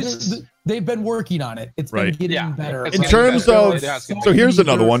 They've been working on it. It's been getting better. In terms of, so here's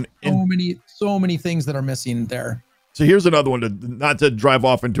another one. So many things that are missing there. So here's another one, not to drive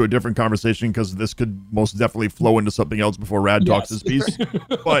off into a different conversation, because this could most definitely flow into something else before Rad talks his piece.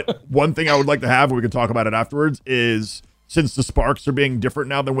 But one thing I would like to have, and we can talk about it afterwards, is since the sparks are being different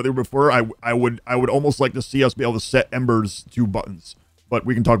now than what they were before, I would almost like to see us be able to set embers to buttons. But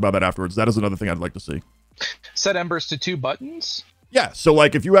we can talk about that afterwards. That is another thing I'd like to see. Set embers to 2 buttons? Yeah, so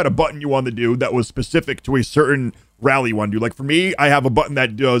like if you had a button you wanted to do that was specific to a certain rally you want to do. Like for me, I have a button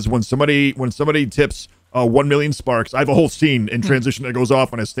that does when somebody tips 1 million sparks, I have a whole scene in transition that goes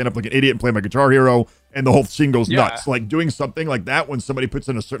off when I stand up like an idiot and play my Guitar Hero, and the whole scene goes nuts. Like doing something like that when somebody puts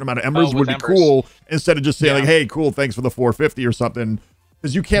in a certain amount of embers would be cool, instead of just saying like, hey, cool, thanks for the 450 or something,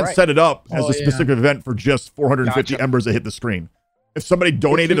 because you can't set it up as a specific event for just 450 embers that hit the screen. If somebody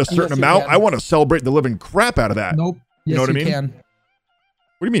donated a certain amount, I want to celebrate the living crap out of that. Nope. You know what I mean? Can.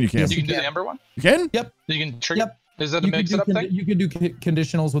 What do you mean you can't? You can do the ember one? You can? Yep. You can trigger? Yep. Is that a mix it up thing? You can do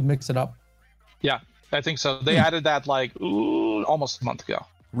conditionals with mix it up. Yeah, I think so. They added that almost a month ago.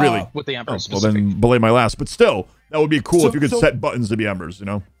 Really? With the embers. Well, then belay my last. But still, that would be cool if you could set buttons to be embers, you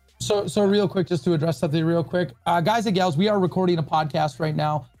know? So real quick, just to address something real quick. Guys and gals, we are recording a podcast right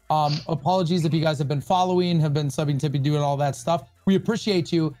now. Apologies if you guys have been following, have been subbing, tipping, doing all that stuff. We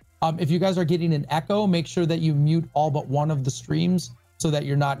appreciate you. If you guys are getting an echo, make sure that you mute all but one of the streams so that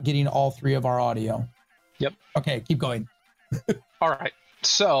you're not getting all 3 of our audio. Yep. Okay, keep going. All right.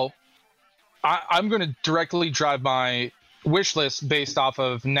 So I'm going to directly drive my wish list based off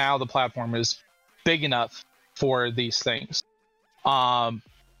of now the platform is big enough for these things. I'll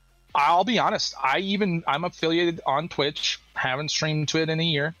be honest. I'm affiliated on Twitch. Haven't streamed to it in a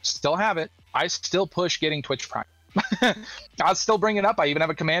year. Still have it. I still push getting Twitch Prime. I'll still bring it up. I even have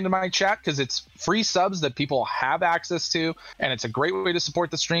a command in my chat because it's free subs that people have access to, and it's a great way to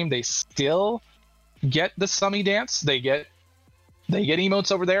support the stream. They still get the Summy Dance. They get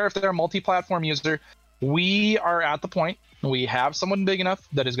emotes over there if they're a multi-platform user. We are at the point we have someone big enough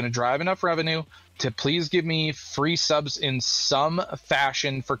that is going to drive enough revenue to please give me free subs in some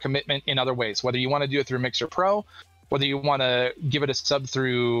fashion for commitment in other ways, whether you want to do it through Mixer Pro, whether you want to give it a sub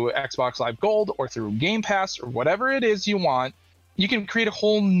through Xbox Live Gold or through Game Pass or whatever it is you want. You can create a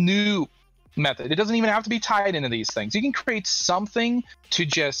whole new method. It doesn't even have to be tied into these things. You can create something to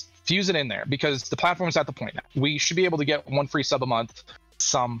just fuse it in there, because the platform is at the point now. We should be able to get 1 free sub a month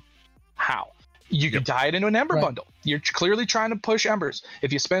somehow. You can tie it into an Ember bundle. You're clearly trying to push Embers.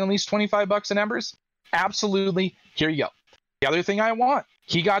 If you spend at least $25 in Embers, absolutely, here you go. The other thing I want,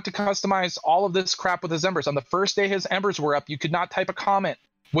 he got to customize all of this crap with his Embers. On the first day his Embers were up, you could not type a comment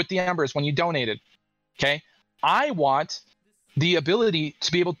with the Embers when you donated. Okay? I want the ability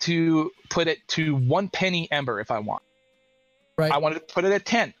to be able to put it to 1 penny Ember if I want. Right. I wanted to put it at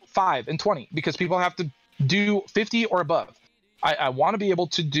 10, 5, and 20 because people have to do 50 or above. I want to be able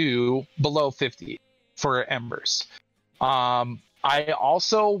to do below 50 for Embers. I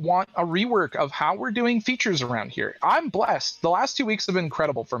also want a rework of how we're doing features around here. I'm blessed. The last 2 weeks have been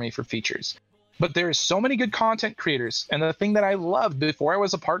incredible for me for features. But there's so many good content creators. And the thing that I loved before I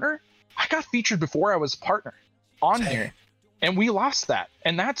was a partner, I got featured before I was a partner on here. And we lost that.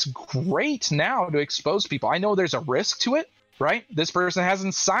 And that's great now to expose people. I know there's a risk to it, right? This person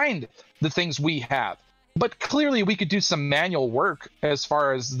hasn't signed the things we have. But clearly we could do some manual work as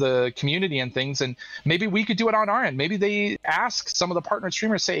far as the community and things, and maybe we could do it on our end. Maybe they ask some of the partnered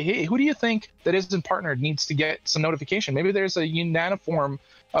streamers, say, hey, who do you think that isn't partnered needs to get some notification? Maybe there's a unaniform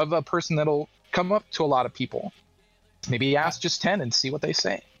of a person that'll come up to a lot of people. Maybe ask just 10 and see what they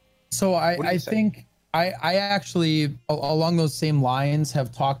say. So I think I actually, along those same lines,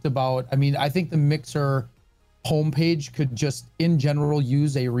 have talked about, I mean, I think the Mixer homepage could just in general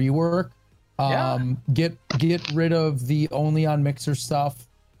use a rework. Get rid of the only on Mixer stuff.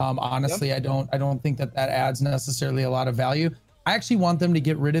 Honestly, I don't think that adds necessarily a lot of value. I actually want them to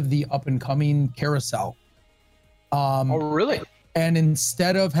get rid of the up and coming carousel. Oh, really? And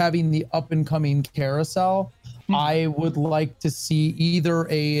instead of having the up and coming carousel, I would like to see either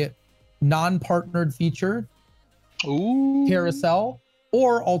a non-partnered feature carousel,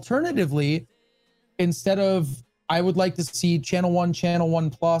 or alternatively, instead of, I would like to see channel 1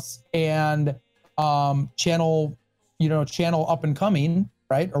 plus, and channel up and coming,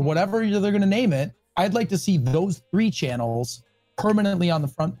 right? Or whatever they're going to name it. I'd like to see those 3 channels permanently on the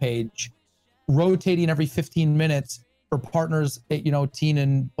front page, rotating every 15 minutes for partners, teen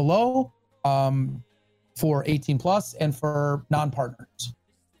and below, for 18 plus, and for non-partners.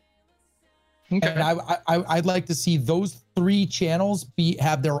 Okay. And I'd like to see those 3 channels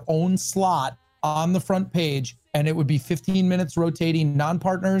have their own slot on the front page, and it would be 15 minutes rotating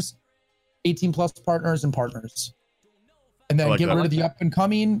non-partners, 18 plus partners, and partners. And then get rid of the up and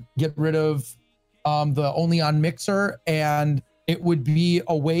coming, get rid of the only on Mixer, and it would be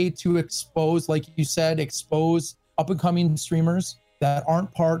a way to expose, like you said, expose up and coming streamers that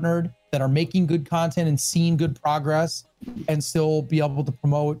aren't partnered, that are making good content and seeing good progress, and still be able to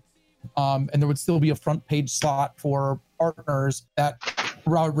promote. And there would still be a front page slot for partners that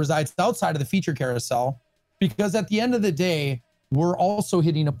resides outside of the feature carousel, because at the end of the day, we're also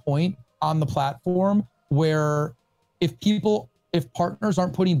hitting a point on the platform where if partners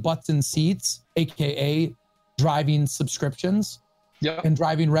aren't putting butts in seats, aka driving subscriptions and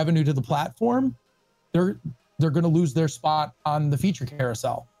driving revenue to the platform, they're going to lose their spot on the feature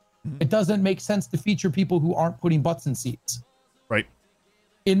carousel. It doesn't make sense to feature people who aren't putting butts in seats. Right.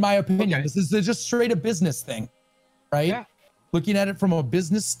 In my opinion, this is just straight a business thing, right? Yeah. Looking at it from a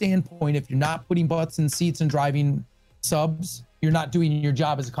business standpoint, if you're not putting butts in seats and driving subs, you're not doing your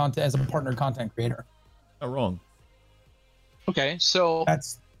job as a partner content creator. Not wrong. Okay, so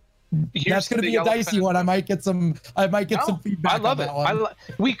that's going to be a dicey one. I might get some feedback. I love it.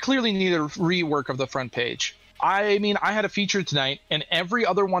 We clearly need a rework of the front page. I mean, I had a feature tonight, and every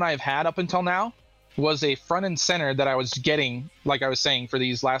other one I've had up until now was a front and center that I was getting, like I was saying, for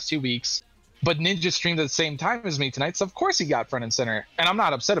these last 2 weeks. But Ninja streamed at the same time as me tonight, so of course he got front and center. And I'm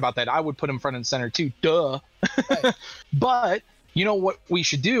not upset about that. I would put him front and center too, duh. Right. But you know what we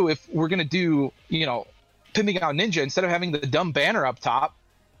should do if we're going to do, pimping out Ninja, instead of having the dumb banner up top,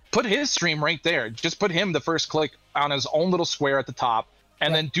 put his stream right there. Just put him the first click on his own little square at the top,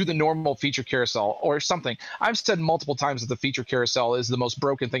 and then do the normal feature carousel or something. I've said multiple times that the feature carousel is the most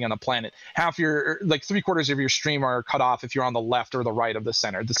broken thing on the planet. Half your, like 3/4 of your stream are cut off if you're on the left or the right of the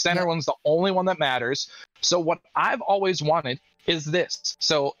center. The center one's the only one that matters. So what I've always wanted is this.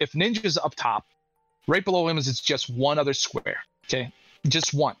 So if Ninja's up top, right below him is just one other square. Okay,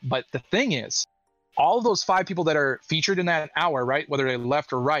 just one. But the thing is, all of those 5 people that are featured in that hour, right, whether they're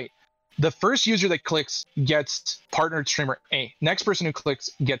left or right, the first user that clicks gets partnered streamer A. Next person who clicks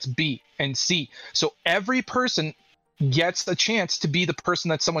gets B and C. So every person gets a chance to be the person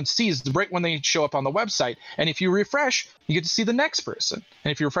that someone sees right when they show up on the website. And if you refresh, you get to see the next person.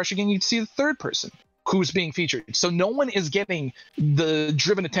 And if you refresh again, you get to see the third person who's being featured. So no one is getting the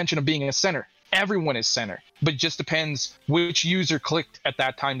driven attention of being a center. Everyone is center, but just depends which user clicked at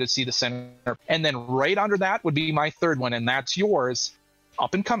that time to see the center. And then right under that would be my third one, and that's yours,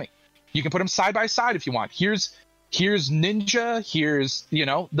 up and coming. You can put them side by side if you want. Here's Ninja, here's,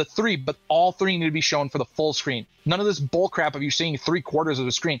 the 3, but all 3 need to be shown for the full screen. None of this bullcrap of you seeing 3/4 of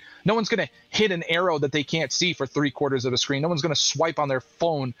the screen. No one's going to hit an arrow that they can't see for 3/4 of the screen. No one's going to swipe on their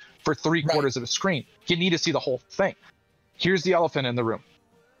phone for 3/4 of the screen. You need to see the whole thing. Here's the elephant in the room.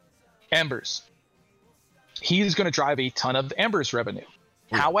 Embers. He's going to drive a ton of Embers revenue.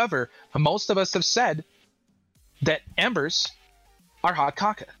 However, most of us have said that Embers are hot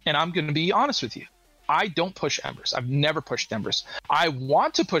caca. And I'm going to be honest with you. I don't push Embers. I've never pushed Embers. I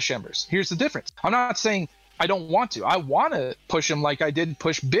want to push Embers. Here's the difference. I'm not saying I don't want to. I want to push them like I did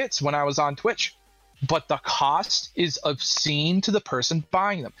push Bits when I was on Twitch. But the cost is obscene to the person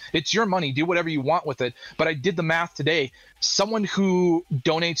buying them. It's your money. Do whatever you want with it. But I did the math today. Someone who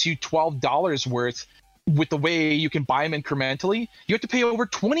donates you $12 worth, with the way you can buy them incrementally, you have to pay over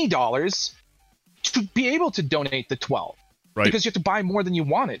 $20 to be able to donate the 12. Right. Because you have to buy more than you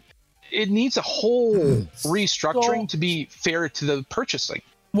wanted. It needs a whole restructuring to be fair to the purchasing.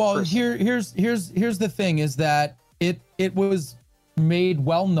 Well, here's the thing is that it was made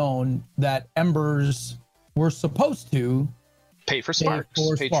well known that Embers were supposed to pay for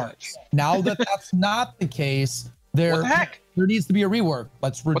Sparks. Now that that's not the case, there needs to be a rework.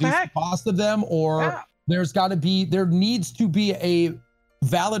 Let's reduce the cost of them, or there needs to be a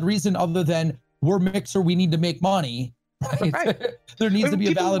valid reason other than we're Mixer, we need to make money. Right? There needs to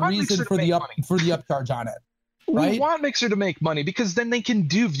be a valid reason for the upcharge on it. Right? We want Mixer to make money because then they can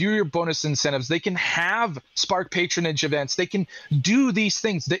do viewer bonus incentives. They can have Spark patronage events. They can do these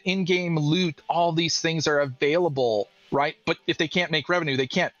things. The in-game loot, all these things are available, right? But if they can't make revenue, they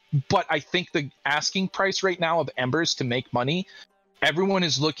can't. But I think the asking price right now of Embers to make money, everyone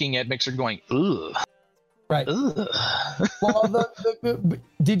is looking at Mixer going, ugh. Right. Ugh. Well,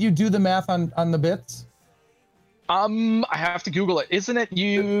 did you do the math on the bits? I have to Google it. Isn't it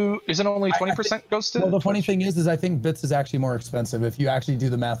only 20% goes to? Well, the funny thing is I think bits is actually more expensive if you actually do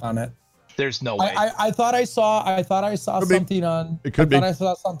the math on it. There's no way. I thought I saw something on. It could be. I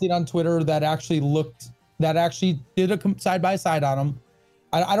saw something on Twitter that actually did a side by side on them.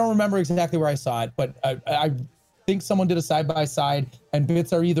 I don't remember exactly where I saw it, but I think someone did a side by side, and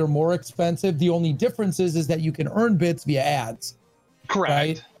bits are either more expensive. The only difference is that you can earn bits via ads. Correct.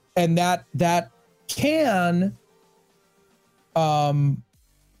 Right? And that can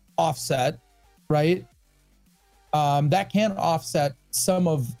offset, right? That can offset some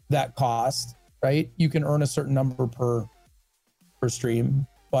of that cost, right? You can earn a certain number per stream,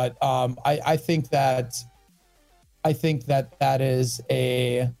 but I think that is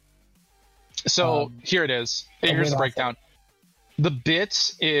a. So here it is. Here's the breakdown. The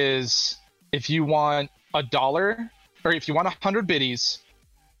bits is if you want $1 or if you want 100 biddies,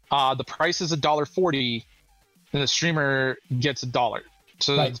 the price is $1.40, and the streamer gets $1.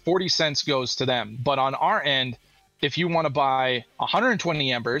 So Right. 40 cents goes to them. But on our end, if you want to buy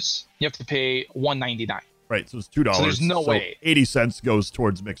 120 embers, you have to pay $1.99. Right, so it's $2. So there's no way. 80 cents goes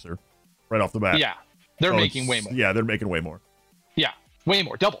towards Mixer right off the bat. Yeah, they're So making way more. Yeah, they're making way more. Yeah, way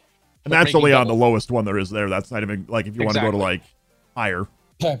more, double. And They're that's making only on the double. lowest one there is there. That's not even like if you want to go to Exactly. like higher.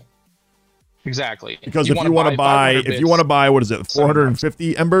 Okay. Exactly. Because if you want to buy 500 what is it,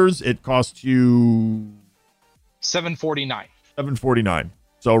 450 embers, it costs you $7.49. $7.49.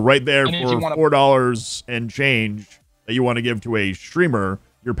 So right there And if you for wanna- $4 and change that you want to give to a streamer,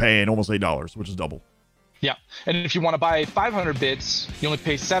 you're paying almost $8, which is double. Yeah, and if you want to buy 500 bits, you only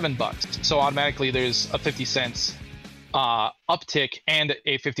pay $7. So automatically, there's a 50 cents uptick and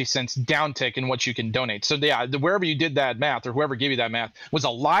a 50 cents downtick in what you can donate. So yeah, wherever you did that math or whoever gave you that math was a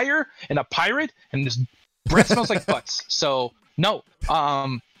liar and a pirate, and this bread smells like butts. So no.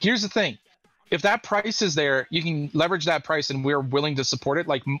 Here's the thing. If that price is there, you can leverage that price, and we're willing to support it.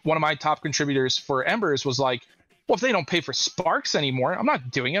 Like one of my top contributors for Embers was like, well, if they don't pay for Sparks anymore, I'm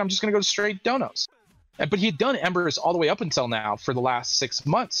not doing it. I'm just going to go straight donos. But he had done Embers all the way up until now for the last 6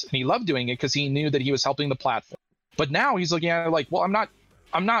 months, and he loved doing it because he knew that he was helping the platform. But now he's looking at it like, well,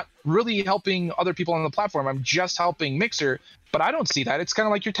 I'm not really helping other people on the platform. I'm just helping Mixer, but I don't see that. It's kind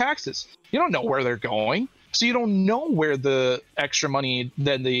of like your taxes. You don't know where they're going. So you don't know where the extra money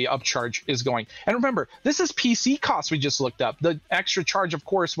than the upcharge is going. And remember, this is PC costs we just looked up. The extra charge, of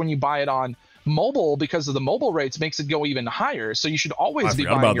course, when you buy it on mobile, because of the mobile rates, makes it go even higher. So you should always be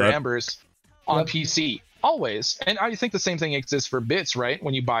buying your Embers on PC. Always. And I think the same thing exists for bits, right?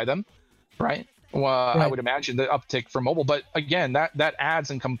 When you buy them, right? Well, Right. I would imagine the uptick for mobile. But again, that adds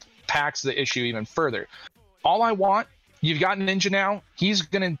and compacts the issue even further. All I want, you've got Ninja now. He's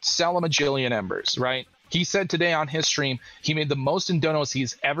going to sell him a jillion Embers, right? He said today on his stream, he made the most in donos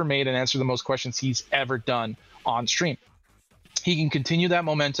he's ever made and answered the most questions he's ever done on stream. He can continue that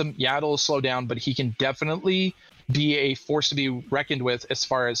momentum. Yeah, it'll slow down, but he can definitely be a force to be reckoned with as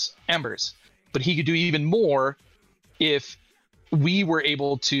far as Embers. But he could do even more if we were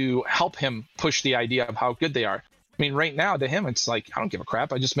able to help him push the idea of how good they are. I mean, right now to him, it's like, I don't give a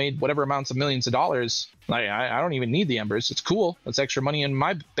crap. I just made whatever amounts of millions of dollars. Like, I don't even need the Embers. It's cool. That's extra money in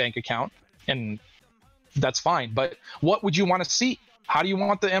my bank account. And that's fine. But what would you want to see? How do you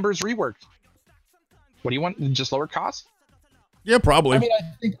want the Embers reworked? What do you want? Just lower cost? Yeah, probably. I mean,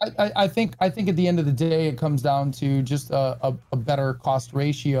 I think at the end of the day, it comes down to just a better cost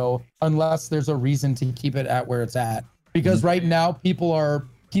ratio, unless there's a reason to keep it at where it's at. Because right now, people are.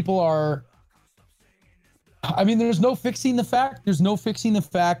 I mean, there's no fixing the fact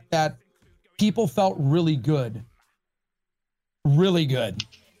that people felt really good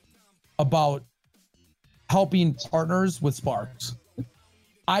about helping partners with Sparks.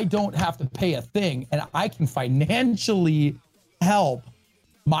 I don't have to pay a thing, and I can financially help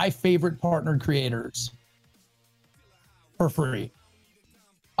my favorite partnered creators for free.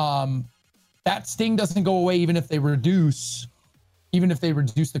 That sting doesn't go away even if they reduce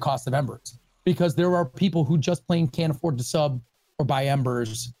the cost of Embers, because there are people who just plain can't afford to sub or buy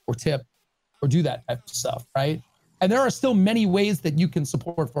Embers or tip or do that type of stuff, right? And there are still many ways that you can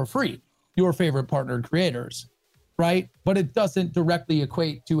support for free your favorite partnered creators, right? But it doesn't directly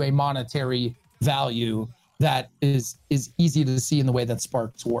equate to a monetary value that is easy to see in the way that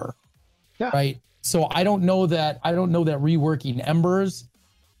Sparks were. Yeah. Right. So I don't know that reworking Embers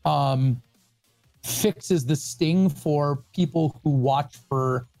fixes the sting for people who watch,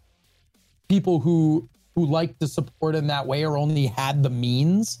 for people who like to support in that way or only had the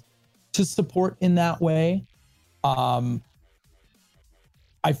means to support in that way. I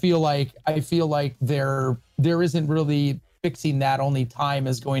feel like there isn't really fixing that. Only time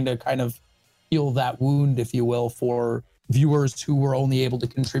is going to kind of heal that wound, if you will, for viewers who were only able to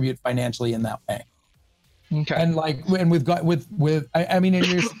contribute financially in that way. Okay. And I mean, and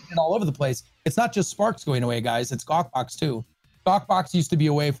you're seeing it all over the place. It's not just Sparks going away, guys. It's Gawkbox too. Gawkbox used to be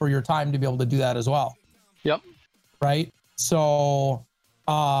a way for your time to be able to do that as well. Yep. Right. So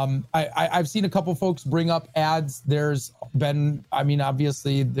I've seen a couple folks bring up ads. There's been, I mean,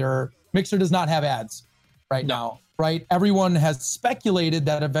 obviously Mixer does not have ads right now, right? Everyone has speculated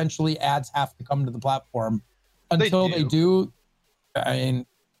that eventually ads have to come to the platform. Until they do, I mean,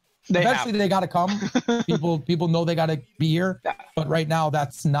 eventually they got to come. People know they got to be here, but right now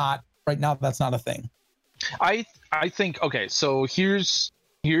that's not a thing. I think, okay, so here's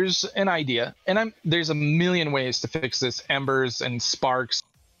an idea, and there's a million ways to fix this Embers and Sparks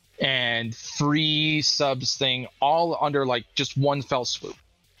and free subs thing all under like just one fell swoop.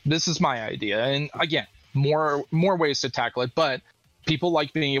 This is my idea, and again, more ways to tackle it, but people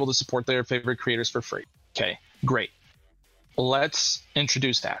like being able to support their favorite creators for free. Okay, great. Let's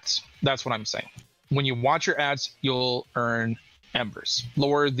introduce ads. That's what I'm saying. When you watch your ads, you'll earn Embers.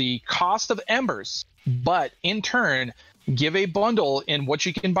 Lower the cost of Embers, but in turn, give a bundle in what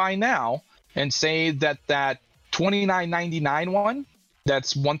you can buy now and say that $29.99 one,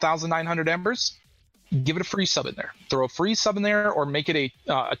 that's 1,900 Embers, give it a free sub in there. Throw a free sub in there, or make it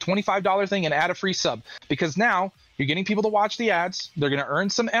a $25 thing and add a free sub, because now you're getting people to watch the ads. They're going to earn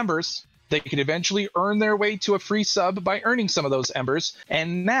some Embers. They could eventually earn their way to a free sub by earning some of those Embers.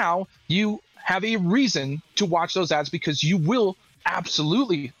 And now you have a reason to watch those ads, because you will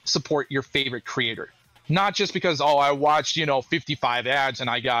absolutely support your favorite creator. Not just because, I watched, 55 ads and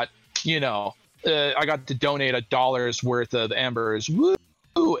I got, I got to donate $1 worth of Embers. Woo!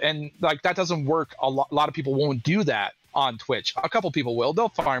 And like, that doesn't work. A lot of people won't do that on Twitch. A couple people will. They'll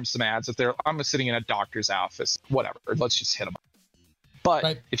farm some ads if I'm sitting in a doctor's office, whatever. Let's just hit them up.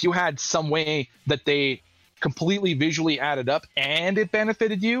 But if you had some way that they completely visually added up and it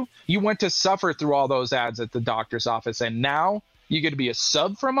benefited you, you went to suffer through all those ads at the doctor's office, and now you get to be a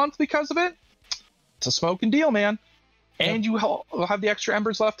sub for a month because of it. It's a smoking deal, man. And you will have the extra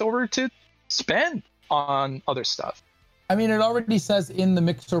Embers left over to spend on other stuff. I mean, it already says in the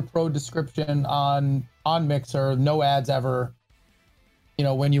Mixer Pro description on Mixer, no ads ever,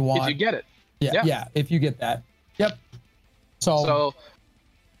 when you want. If you get it. Yeah, if you get that. Yep. So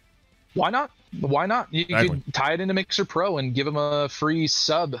why not? Why not? You could tie it into Mixer Pro and give them a free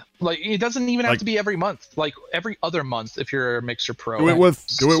sub. Like, it doesn't even have to be every month. Like every other month, if you're a Mixer Pro. Do it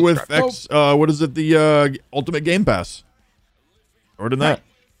with X. What is it? The Ultimate Game Pass. Or than that.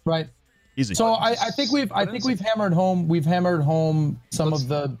 Right. Easy. So I think we've hammered home some of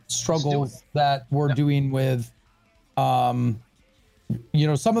the struggles that we're doing with, some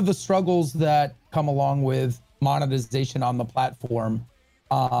of the struggles that come along with monetization on the platform.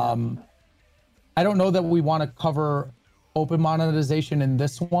 I don't know that we want to cover open monetization in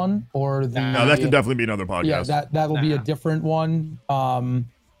this one, or no, that could definitely be another podcast. Yeah, that'll be a different one.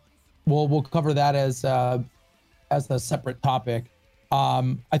 We'll cover that as a separate topic.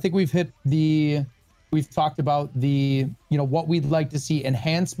 I think we've talked about what we'd like to see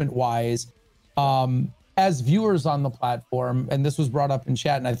enhancement wise as viewers on the platform, and this was brought up in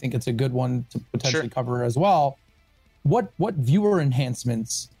chat, and I think it's a good one to potentially cover as well. What viewer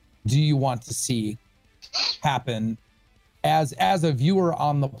enhancements do you want to see happen as a viewer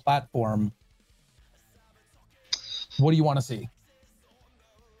on the platform? What do you want to see?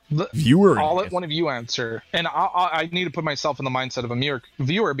 Viewer. I'll let one of you answer, and I need to put myself in the mindset of a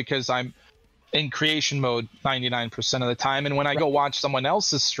viewer, because I'm in creation mode 99% of the time, and when I go watch someone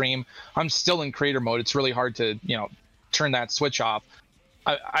else's stream, I'm still in creator mode. It's really hard to turn that switch off.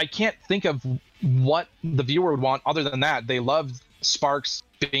 I can't think of what the viewer would want other than that. They love Sparks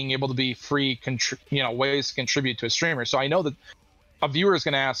being able to be free, ways to contribute to a streamer. So I know that a viewer is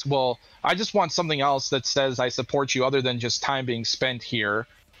going to ask, well, I just want something else that says I support you other than just time being spent here.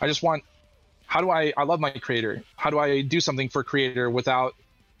 I just want, I love my creator. How do I do something for creator without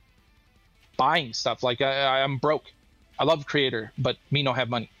buying stuff? Like I'm broke. I love creator, but me no have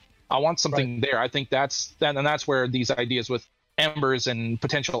money. I want something there. I think that's where these ideas with Embers and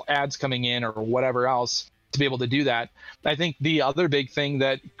potential ads coming in or whatever else to be able to do that. I think the other big thing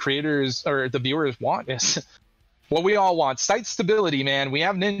that creators or the viewers want is what we all want, site stability, man. We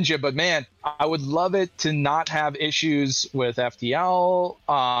have Ninja, but man, I would love it to not have issues with FTL.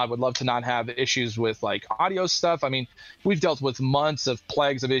 I would love to not have issues with like audio stuff. I mean, we've dealt with months of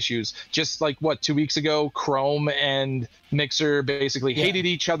plagues of issues. Just like 2 weeks ago, Chrome and Mixer basically hated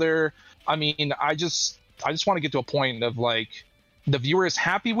each other. I mean, I just want to get to a point of like, the viewer is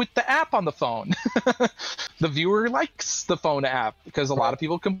happy with the app on the phone. The viewer likes the phone app because a lot of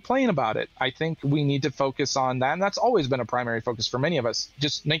people complain about it. I think we need to focus on that, and that's always been a primary focus for many of us.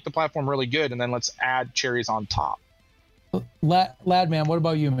 Just make the platform really good, and then let's add cherries on top. Lad, man, what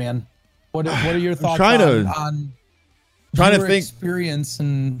about you, man? What are your thoughts on trying to think experience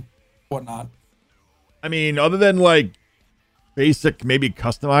and whatnot? I mean, other than like basic maybe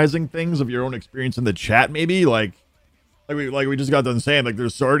customizing things of your own experience in the chat, maybe like we just got done saying, like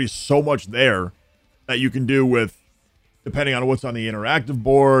there's already so much there that you can do with, depending on what's on the interactive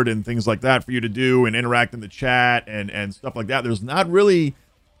board and things like that for you to do and interact in the chat and stuff like that. There's not really.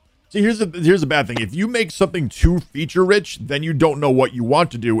 See, here's the bad thing. If you make something too feature rich, then you don't know what you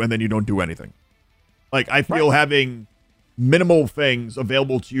want to do, and then you don't do anything. Like I feel having minimal things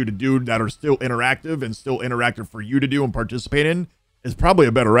available to you to do that are still interactive and still interactive for you to do and participate in is probably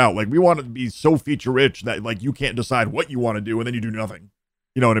a better route. Like we want it to be so feature rich that like you can't decide what you want to do and then you do nothing.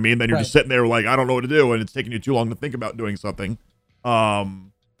 You know what I mean? Then you're just sitting there like, I don't know what to do, and it's taking you too long to think about doing something.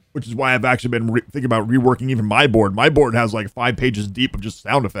 Which is why I've actually been thinking about reworking even my board. My board has like 5 pages deep of just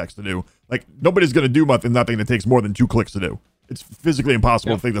sound effects to do. Like nobody's going to do nothing that takes more than 2 clicks to do. It's physically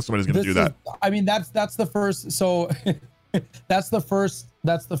impossible to think that somebody's going to do that. I mean, that's the first. So that's the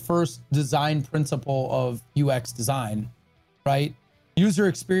first design principle of UX design, right? User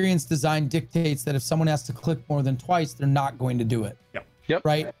experience design dictates that if someone has to click more than twice, they're not going to do it. Yep.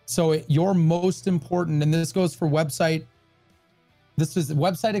 Right. So your most important, and this goes for website. This is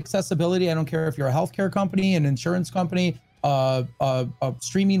website accessibility. I don't care if you're a healthcare company, an insurance company, a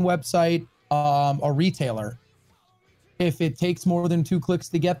streaming website, a retailer. If it takes more than 2 clicks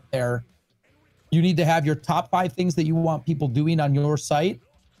to get there, you need to have your top 5 things that you want people doing on your site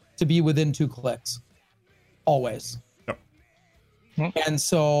to be within 2 clicks. Always. And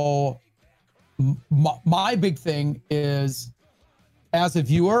so my big thing is, as a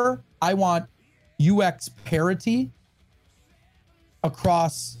viewer, I want UX parity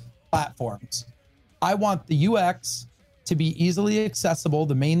across platforms. I want the UX to be easily accessible.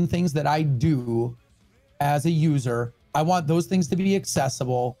 The main things that I do as a user, I want those things to be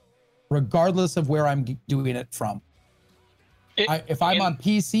accessible regardless of where I'm doing it from. If I'm on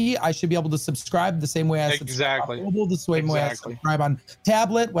PC, I should be able to subscribe the same way I subscribe on mobile, the same way I subscribe on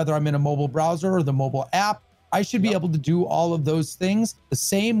tablet, whether I'm in a mobile browser or the mobile app. I should be able to do all of those things the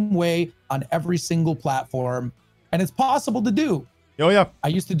same way on every single platform. And it's possible to do. Oh, yeah. I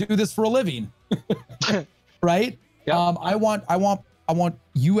used to do this for a living. Right? Yep. I want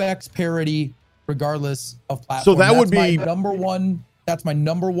UX parity regardless of platform. So that would be that's my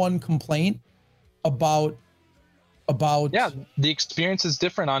number one complaint about the experience is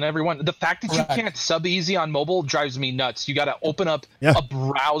different on everyone. The fact that you can't sub easy on mobile drives me nuts. You got to open up a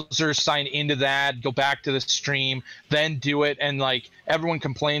browser, sign into that, go back to the stream, then do it, and like everyone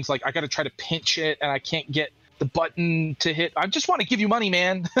complains like I got to try to pinch it and I can't get the button to hit. I just want to give you money,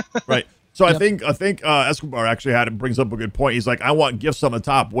 man. Right. So I think Escobar actually brings up a good point. He's like, I want GIFs on the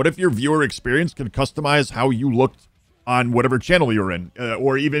top. What if your viewer experience can customize how you looked on whatever channel you're in,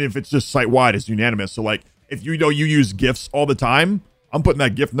 or even if it's just site wide, it's unanimous. So like, if you know you use GIFs all the time, I'm putting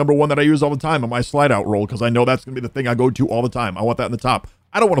that GIF number 1 that I use all the time on my slide out roll because I know that's going to be the thing I go to all the time. I want that in the top.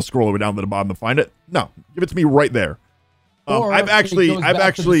 I don't want to scroll all the way down to the bottom to find it. No, give it to me right there. I've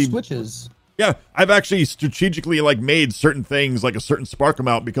actually switches. Yeah, I've actually strategically like made certain things like a certain spark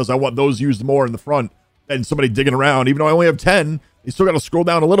amount because I want those used more in the front than somebody digging around. Even though I only have 10, they still got to scroll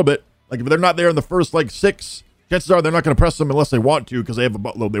down a little bit. Like if they're not there in the first like 6, chances are they're not going to press them unless they want to because they have a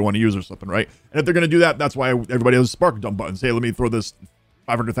buttload they want to use or something, right? And if they're going to do that, that's why everybody has spark dump buttons. Hey, let me throw this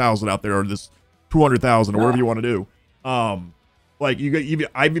 500,000 out there or this 200,000 or whatever you want to do. Like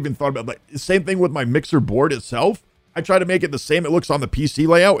I've even thought about like the same thing with my mixer board itself. I try to make it the same it looks on the PC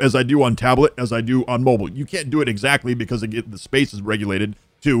layout as I do on tablet, as I do on mobile. You can't do it exactly because the space is regulated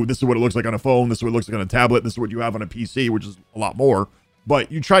to this is what it looks like on a phone, this is what it looks like on a tablet, this is what you have on a PC, which is a lot more.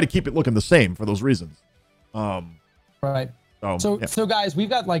 But you try to keep it looking the same for those reasons. Right. So guys, we've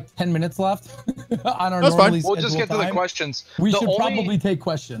got like 10 minutes left on our That's normally fine. We'll just get to the questions. We should probably take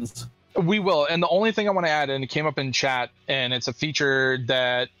questions. We will. And the only thing I want to add, and it came up in chat, and it's a feature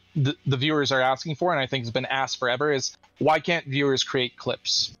that the viewers are asking for, and I think has been asked forever, is why can't viewers create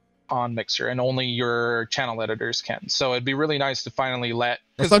clips? on Mixer, and only your channel editors can. So it'd be really nice to finally let,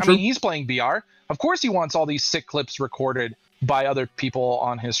 That's because not I mean, true. he's playing BR. Of course he wants all these sick clips recorded by other people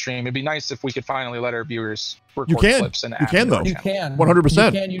on his stream. It'd be nice if we could finally let our viewers record clips and You can, though. You can.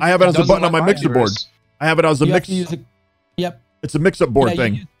 100%. You I have it as a Doesn't button on let my Mixer board. viewers. I have it as a You have mix. to use Yep. It's a mix-up board Yeah,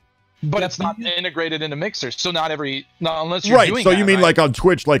 thing. But Yep, it's not you- integrated into Mixer, so not unless you're Right. doing So that, you mean right? like on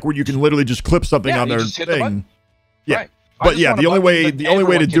Twitch, like where you can literally just clip something Yeah, on you their just hit the button. thing. Yeah. Right. I But just yeah, want a the only button way that to do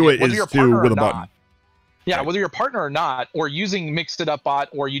everyone it can use, whether is you're a to partner with or a not. button. Yeah, Right. whether you're a partner or not, or using Mixed It Up Bot,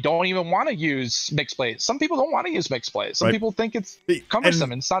 or you don't even want to use Mixplay. Some people don't want to use Mixplay. Some Right. people think it's And-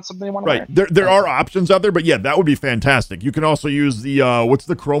 cumbersome and it's not something they want to Right. learn. There are options out there, but yeah, that would be fantastic. You can also use the what's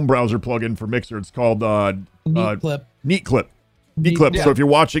the Chrome browser plugin for Mixer? It's called Neat clip. Neat Clip. Neat Neat Clip. yeah. So if you're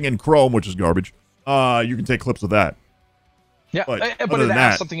watching in Chrome, which is garbage, you can take clips of that. Yeah, But but other it than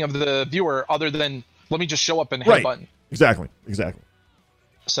asks that- something of the viewer other than let me just show up and hit Right. a button. Exactly.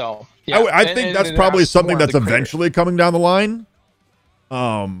 So yeah, I think and that's it probably asks something more of that's the creator. eventually coming down the line.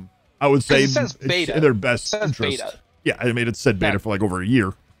 I would say it says it's beta. in their best It says interest. beta. Yeah, I mean, it said beta Yeah. for like over a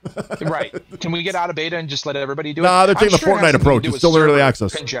year. Right? Can we get out of beta and just let everybody do it? Nah, they're taking I'm the sure it has Fortnite something to approach. do It's with still in early server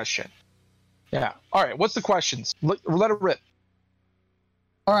access. Congestion. Yeah. All right. What's the questions? Let it rip.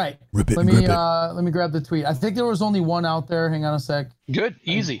 All right. Rip it Let and me grip it. let me grab the tweet. I think there was only one out there. Hang on a sec. Good.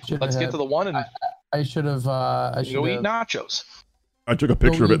 Easy. should Let's have- get to the one and I should have I should go eat have nachos. I took a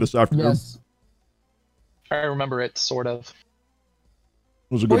picture of it this afternoon. Yes. I remember it sort of. It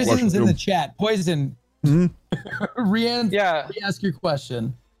was a good Poison's question. in the too. chat. Poison. Mhm. Rian, Yeah. ask your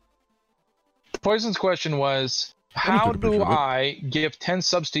question. Poison's question was, me how take a picture do of it. I give 10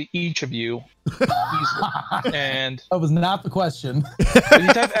 subs to each of you easily? And That was not the question. if you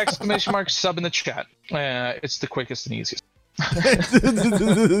type exclamation mark sub in the chat, it's the quickest and easiest.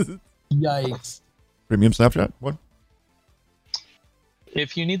 Yikes. Premium Snapchat? What?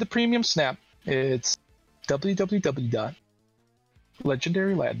 If you need the premium snap, it's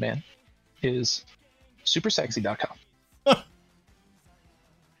www.legendaryladman is supersexy.com.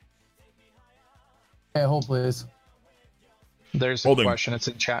 Okay, hold please. There's Holding. a question. It's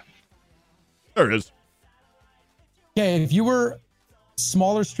in chat. There it is. Okay, if you were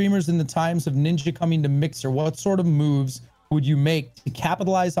smaller streamers in the times of Ninja coming to Mixer, what sort of moves would you make to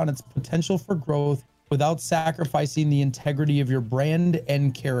capitalize on its potential for growth without sacrificing the integrity of your brand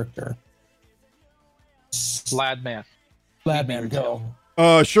and character? Ladman. Ladman, go.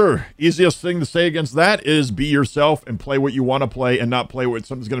 Sure. Easiest thing to say against that is be yourself and play what you want to play and not play what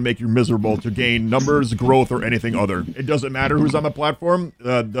something's going to make you miserable to gain numbers, growth, or anything other. It doesn't matter who's on the platform.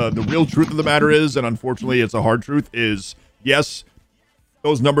 The real truth of the matter is, and unfortunately it's a hard truth, is yes,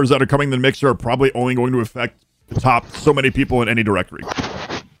 those numbers that are coming in the Mixer are probably only going to affect the top so many people in any directory.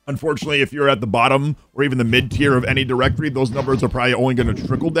 Unfortunately, if you're at the bottom or even the mid-tier of any directory, those numbers are probably only going to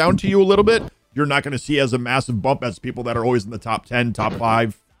trickle down to you a little bit. You're not going to see as a massive bump as people that are always in the top 10, top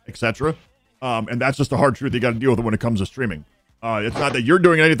 5, etc. And that's just a hard truth you got to deal with when it comes to streaming. It's not that you're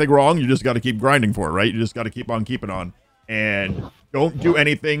doing anything wrong. You just got to keep grinding for it, right? You just got to keep on keeping on. And don't do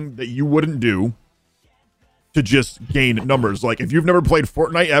anything that you wouldn't do to just gain numbers. Like, if you've never played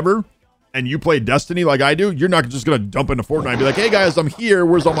Fortnite ever, and you play Destiny like I do, you're not just going to dump into Fortnite and be like, hey, guys, I'm here.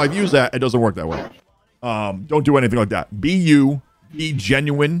 Where's all my views at? It doesn't work that way. Don't do anything like that. Be you. Be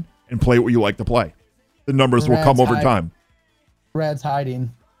genuine. And play what you like to play. The numbers will come over time. Rad's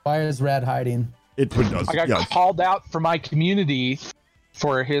hiding. Why is Rad hiding? It does. I got Yes. called out for my community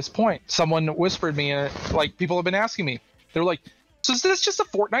for his point. Someone whispered me, like, people have been asking me. They're like, so is this just a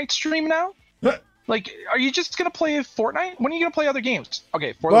Fortnite stream now? Like, are you just going to play Fortnite? When are you going to play other games?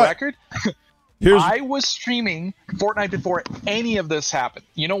 Okay, for the What? record, Here's I was streaming Fortnite before any of this happened.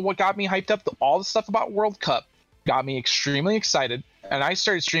 You know what got me hyped up? All the stuff about World Cup got me extremely excited. And I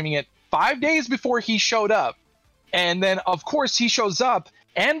started streaming it 5 days before he showed up. And then, of course, he shows up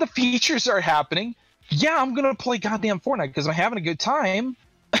and the features are happening. Yeah, I'm going to play goddamn Fortnite because I'm having a good time.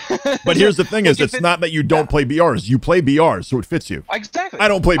 But here's the thing: is Like, it's not that you don't play BRs. You play BRs, so it fits you. Exactly. I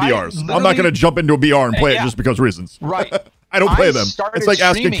don't play BRs. I'm not literally- going to jump into a BR and play it Yeah. just because reasons. Right. I don't play I them. started It's like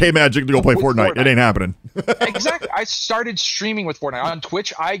asking streaming K Magic to go play with Fortnite. It Fortnite. ain't happening. Exactly. I started streaming with Fortnite on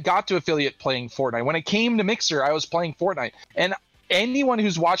Twitch. I got to affiliate playing Fortnite. When it came to Mixer, I was playing Fortnite. And anyone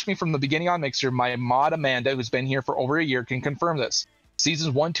who's watched me from the beginning on Mixer, my mod Amanda, who's been here for over a year, can confirm this.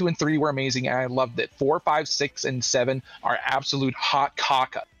 Seasons 1, 2, and 3 were amazing, and I loved it. 4, 5, 6, and 7 are absolute hot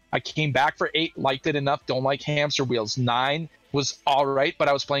caca. I came back for 8, liked it enough, don't like hamster wheels. 9 was all right, but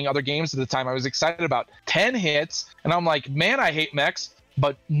I was playing other games at the time I was excited about. 10 hits, and I'm like, man, I hate mechs.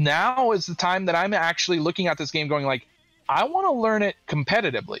 But now is the time that I'm actually looking at this game going like, I want to learn it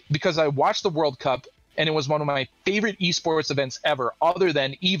competitively because I watched the World Cup and it was one of my favorite esports events ever, other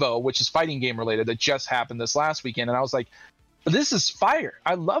than Evo, which is fighting game related, that just happened this last weekend. And I was like, this is fire.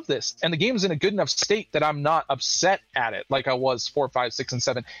 I love this. And the game's in a good enough state that I'm not upset at it like I was 4, 5, 6, and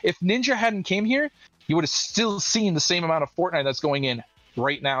 7. If Ninja hadn't came here, you would have still seen the same amount of Fortnite that's going in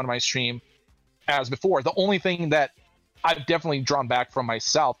right now in my stream as before. The only thing that I've definitely drawn back from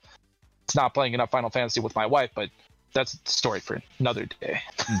myself, it's not playing enough Final Fantasy with my wife, but that's a story for another day.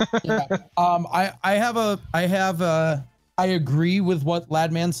 Yeah. I agree with what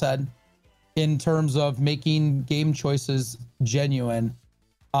Ladman said in terms of making game choices genuine.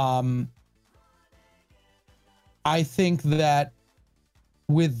 I think that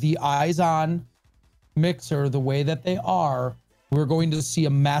with the eyes on Mixer the way that they are, we're going to see a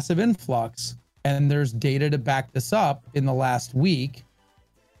massive influx, and there's data to back this up in the last week,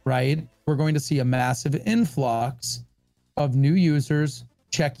 right? We're going to see a massive influx of new users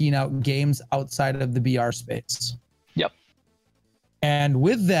checking out games outside of the BR space. Yep. And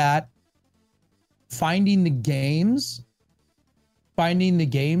with that, finding the games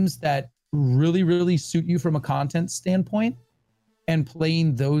that really, really suit you from a content standpoint and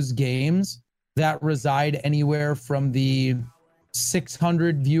playing those games that reside anywhere from the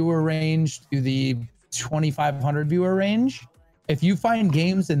 600 viewer range to the 2,500 viewer range. If you find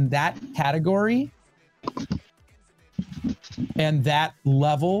games in that category and that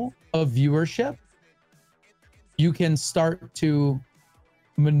level of viewership, you can start to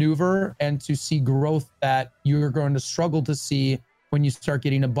maneuver and to see growth that you're going to struggle to see when you start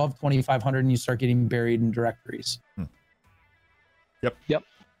getting above 2,500 and you start getting buried in directories. Yep.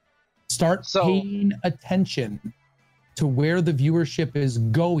 Start paying attention to where the viewership is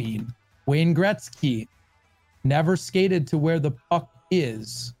going. Wayne Gretzky never skated to where the puck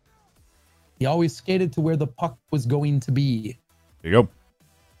is. He always skated to where the puck was going to be. There you go.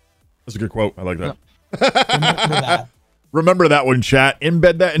 That's a good quote. I like that. Remember that. Remember that one, chat.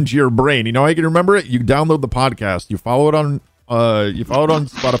 Embed that into your brain. You know how you can remember it? You download the podcast. You follow it on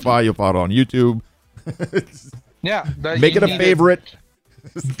Spotify. You follow it on YouTube. Yeah. Make it a favorite.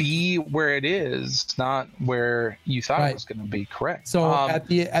 Be where it is, not where you thought it was going to be. Correct. So at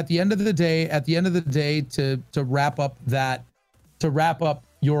the end of the day, to wrap up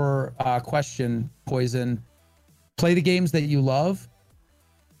your question, Poison, play the games that you love.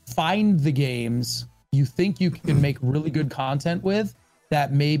 Find the games you think you can make really good content with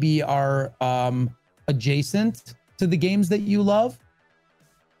that maybe are adjacent to the games that you love,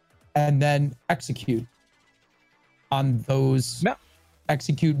 and then execute on those. Yeah.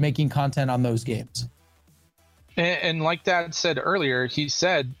 Execute making content on those games. And like Dad said earlier, he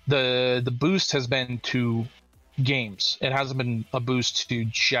said the boost has been to games. It hasn't been a boost to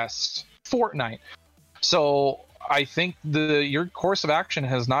just Fortnite. So I think your course of action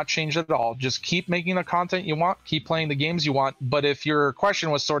has not changed at all. Just keep making the content you want, keep playing the games you want. But if your question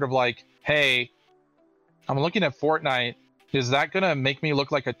was sort of like, hey, I'm looking at Fortnite, is that going to make me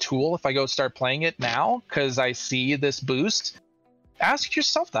look like a tool if I go start playing it now because I see this boost? Ask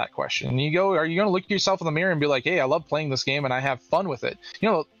yourself that question. You go, are you going to look at yourself in the mirror and be like, hey, I love playing this game and I have fun with it? You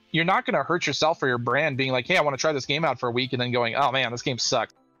know, you're not going to hurt yourself or your brand being like, hey, I want to try this game out for a week and then going, oh man, this game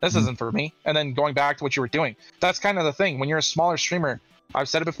sucks. This isn't for me. And then going back to what you were doing. That's kind of the thing. When you're a smaller streamer, I've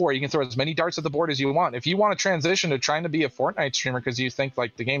said it before, you can throw as many darts at the board as you want. If you want to transition to trying to be a Fortnite streamer because you think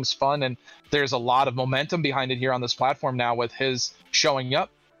like the game's fun and there's a lot of momentum behind it here on this platform now with his showing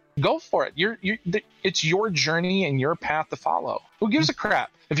up, go for it. It's your journey and your path to follow. Who gives a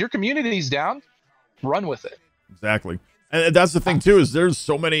crap? If your community's down, run with it. Exactly. And that's the thing too, is there's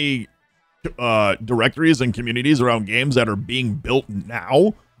so many directories and communities around games that are being built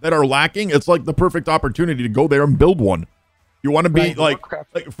now that are lacking. It's like the perfect opportunity to go there and build one. You want to be like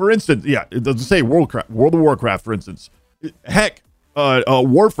for instance, yeah, it doesn't say World of Warcraft, for instance. Heck,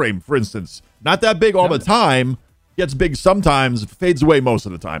 Warframe, for instance. Not that big all the time. Gets big sometimes, fades away most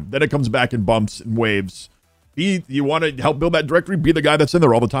of the time. Then it comes back in bumps and waves. You want to help build that directory? Be the guy that's in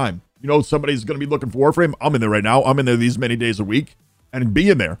there all the time. You know, somebody's going to be looking for Warframe. I'm in there right now. I'm in there these many days a week, and be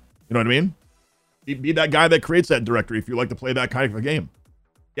in there. You know what I mean? Be that guy that creates that directory if you like to play that kind of a game.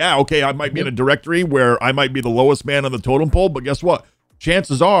 Yeah, okay, I might be in a directory where I might be the lowest man on the totem pole, but guess what?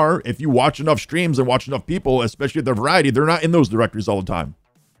 Chances are, if you watch enough streams and watch enough people, especially at their variety, they're not in those directories all the time.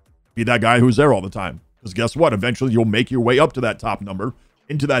 Be that guy who's there all the time. Because guess what? Eventually, you'll make your way up to that top number,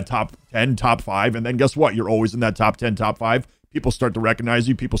 into that top 10, top 5, and then guess what? You're always in that top 10, top 5. People start to recognize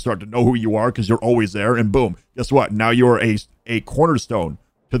you. People start to know who you are because you're always there, and boom. Guess what? Now you're a cornerstone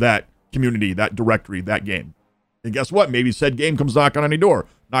to that community, that directory, that game. And guess what? Maybe said game comes knocking on your door.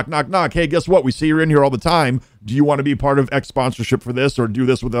 Knock, knock, knock. Hey, guess what? We see you're in here all the time. Do you want to be part of X sponsorship for this or do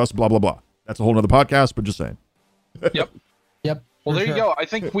this with us? Blah, blah, blah. That's a whole nother podcast, but just saying. Yep. Yep. Well, for there you sure. go. I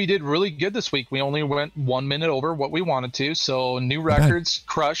think we did really good this week. We only went 1 minute over what we wanted to. So new records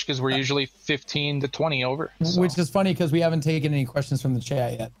crushed because we're usually 15 to 20 over. So. Which is funny because we haven't taken any questions from the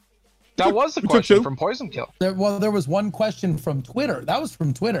chat yet. That was the question from Poison Kill. There was one question from Twitter. That was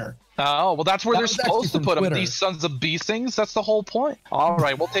from Twitter. Oh, well, that's where they're was actually supposed to from put them. Twitter. These sons of bee things. That's the whole point. All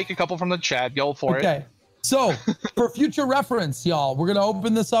right, we'll take a couple from the chat. Go for it. Okay. So for future reference, y'all, we're going to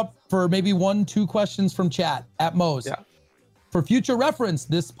open this up for maybe 1-2 questions from chat at most. Yeah. For future reference,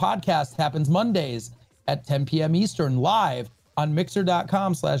 this podcast happens Mondays at 10 p.m. Eastern live on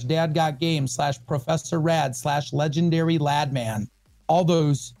mixer.com/dadgotgame/ProfessorRad/legendary_ladman.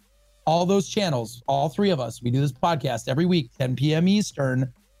 All those channels, all three of us, we do this podcast every week, 10 p.m.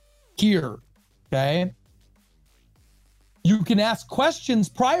 Eastern here. Okay. You can ask questions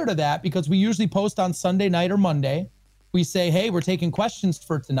prior to that because we usually post on Sunday night or Monday. We say, hey, we're taking questions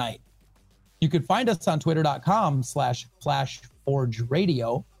for tonight. You could find us on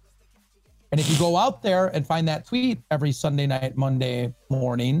twitter.com/FlashForgeRadio. And if you go out there and find that tweet every Sunday night, Monday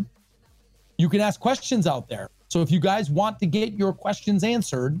morning, you can ask questions out there. So if you guys want to get your questions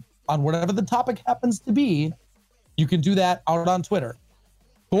answered on whatever the topic happens to be, you can do that out on Twitter.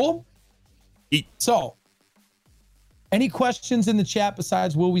 Cool? So, any questions in the chat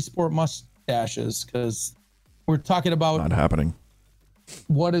besides will we sport mustaches? Because we're talking about Not happening.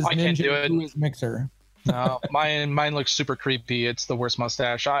 what is I can't do Ninja, it. who is Mixer. No, mine looks super creepy. It's the worst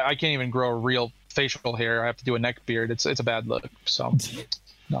mustache. I can't even grow real facial hair. I have to do a neck beard. It's a bad look. So,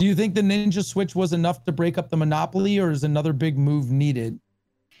 Do you think the Ninja Switch was enough to break up the monopoly, or is another big move needed?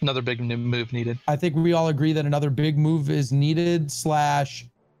 another big move needed. I think we all agree that another big move is needed.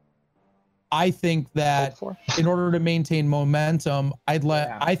 I think that in order to maintain momentum,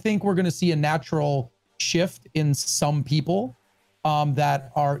 I think we're going to see a natural shift in some people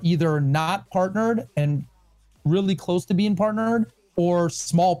that are either not partnered and really close to being partnered, or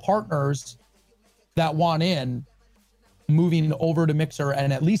small partners that want in, moving over to Mixer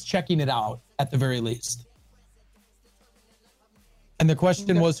and at least checking it out at the very least. And the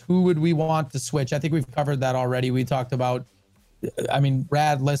question was, who would we want to switch? I think we've covered that already. We talked about, I mean,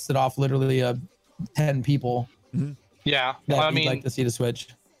 Rad listed off literally 10 people. Mm-hmm. Yeah, that I we'd mean, like to see to switch.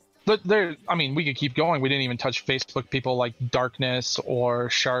 But we could keep going. We didn't even touch Facebook people like Darkness or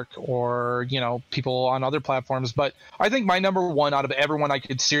Shark or, people on other platforms. But I think my number one out of everyone I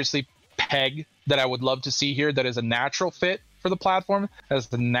could seriously peg that I would love to see here that is a natural fit for the platform, as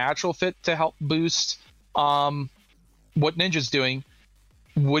the natural fit to help boost what Ninja's doing,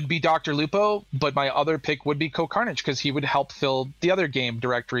 would be Dr. Lupo. But my other pick would be Co-Carnage, because he would help fill the other game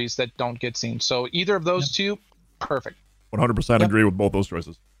directories that don't get seen. So either of those two, perfect. 100% agree with both those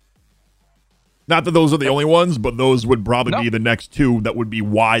choices. Not that those are the only ones, but those would probably be the next two that would be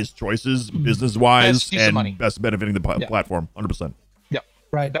wise choices, business-wise, and best benefiting the platform. 100%. Yep.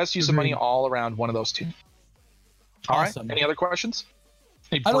 Right. Best use of money all around one of those two. All right. Any other questions?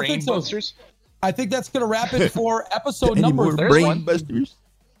 Any I don't think so. busters? I think that's going to wrap it for episode number 3. There's one. Busters?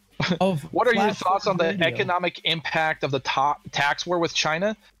 What are your thoughts on the economic impact of the tax war with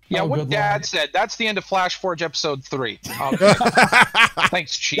China? Yeah, what Dad said. That's the end of Flash Forge episode 3.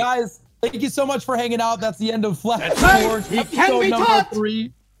 Thanks, Chief. Guys, thank you so much for hanging out. That's the end of Flash Forge episode number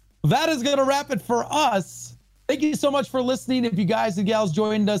 3. That is going to wrap it for us. Thank you so much for listening. If you guys and gals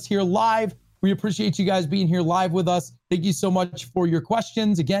joined us here live, we appreciate you guys being here live with us. Thank you so much for your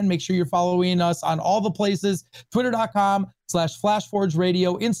questions. Again, make sure you're following us on all the places,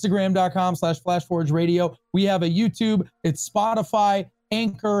 twitter.com/FlashForgeRadio, Instagram.com/FlashForgeRadio. We have a YouTube, it's Spotify,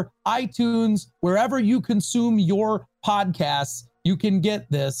 Anchor, iTunes, wherever you consume your podcasts, you can get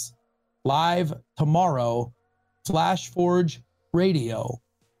this live tomorrow, Flash Forge Radio.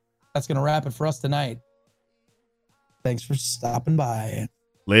 That's going to wrap it for us tonight. Thanks for stopping by.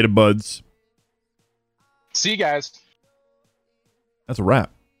 Later, buds. See you guys. That's a wrap.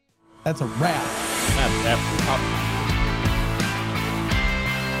 That's a wrap. That's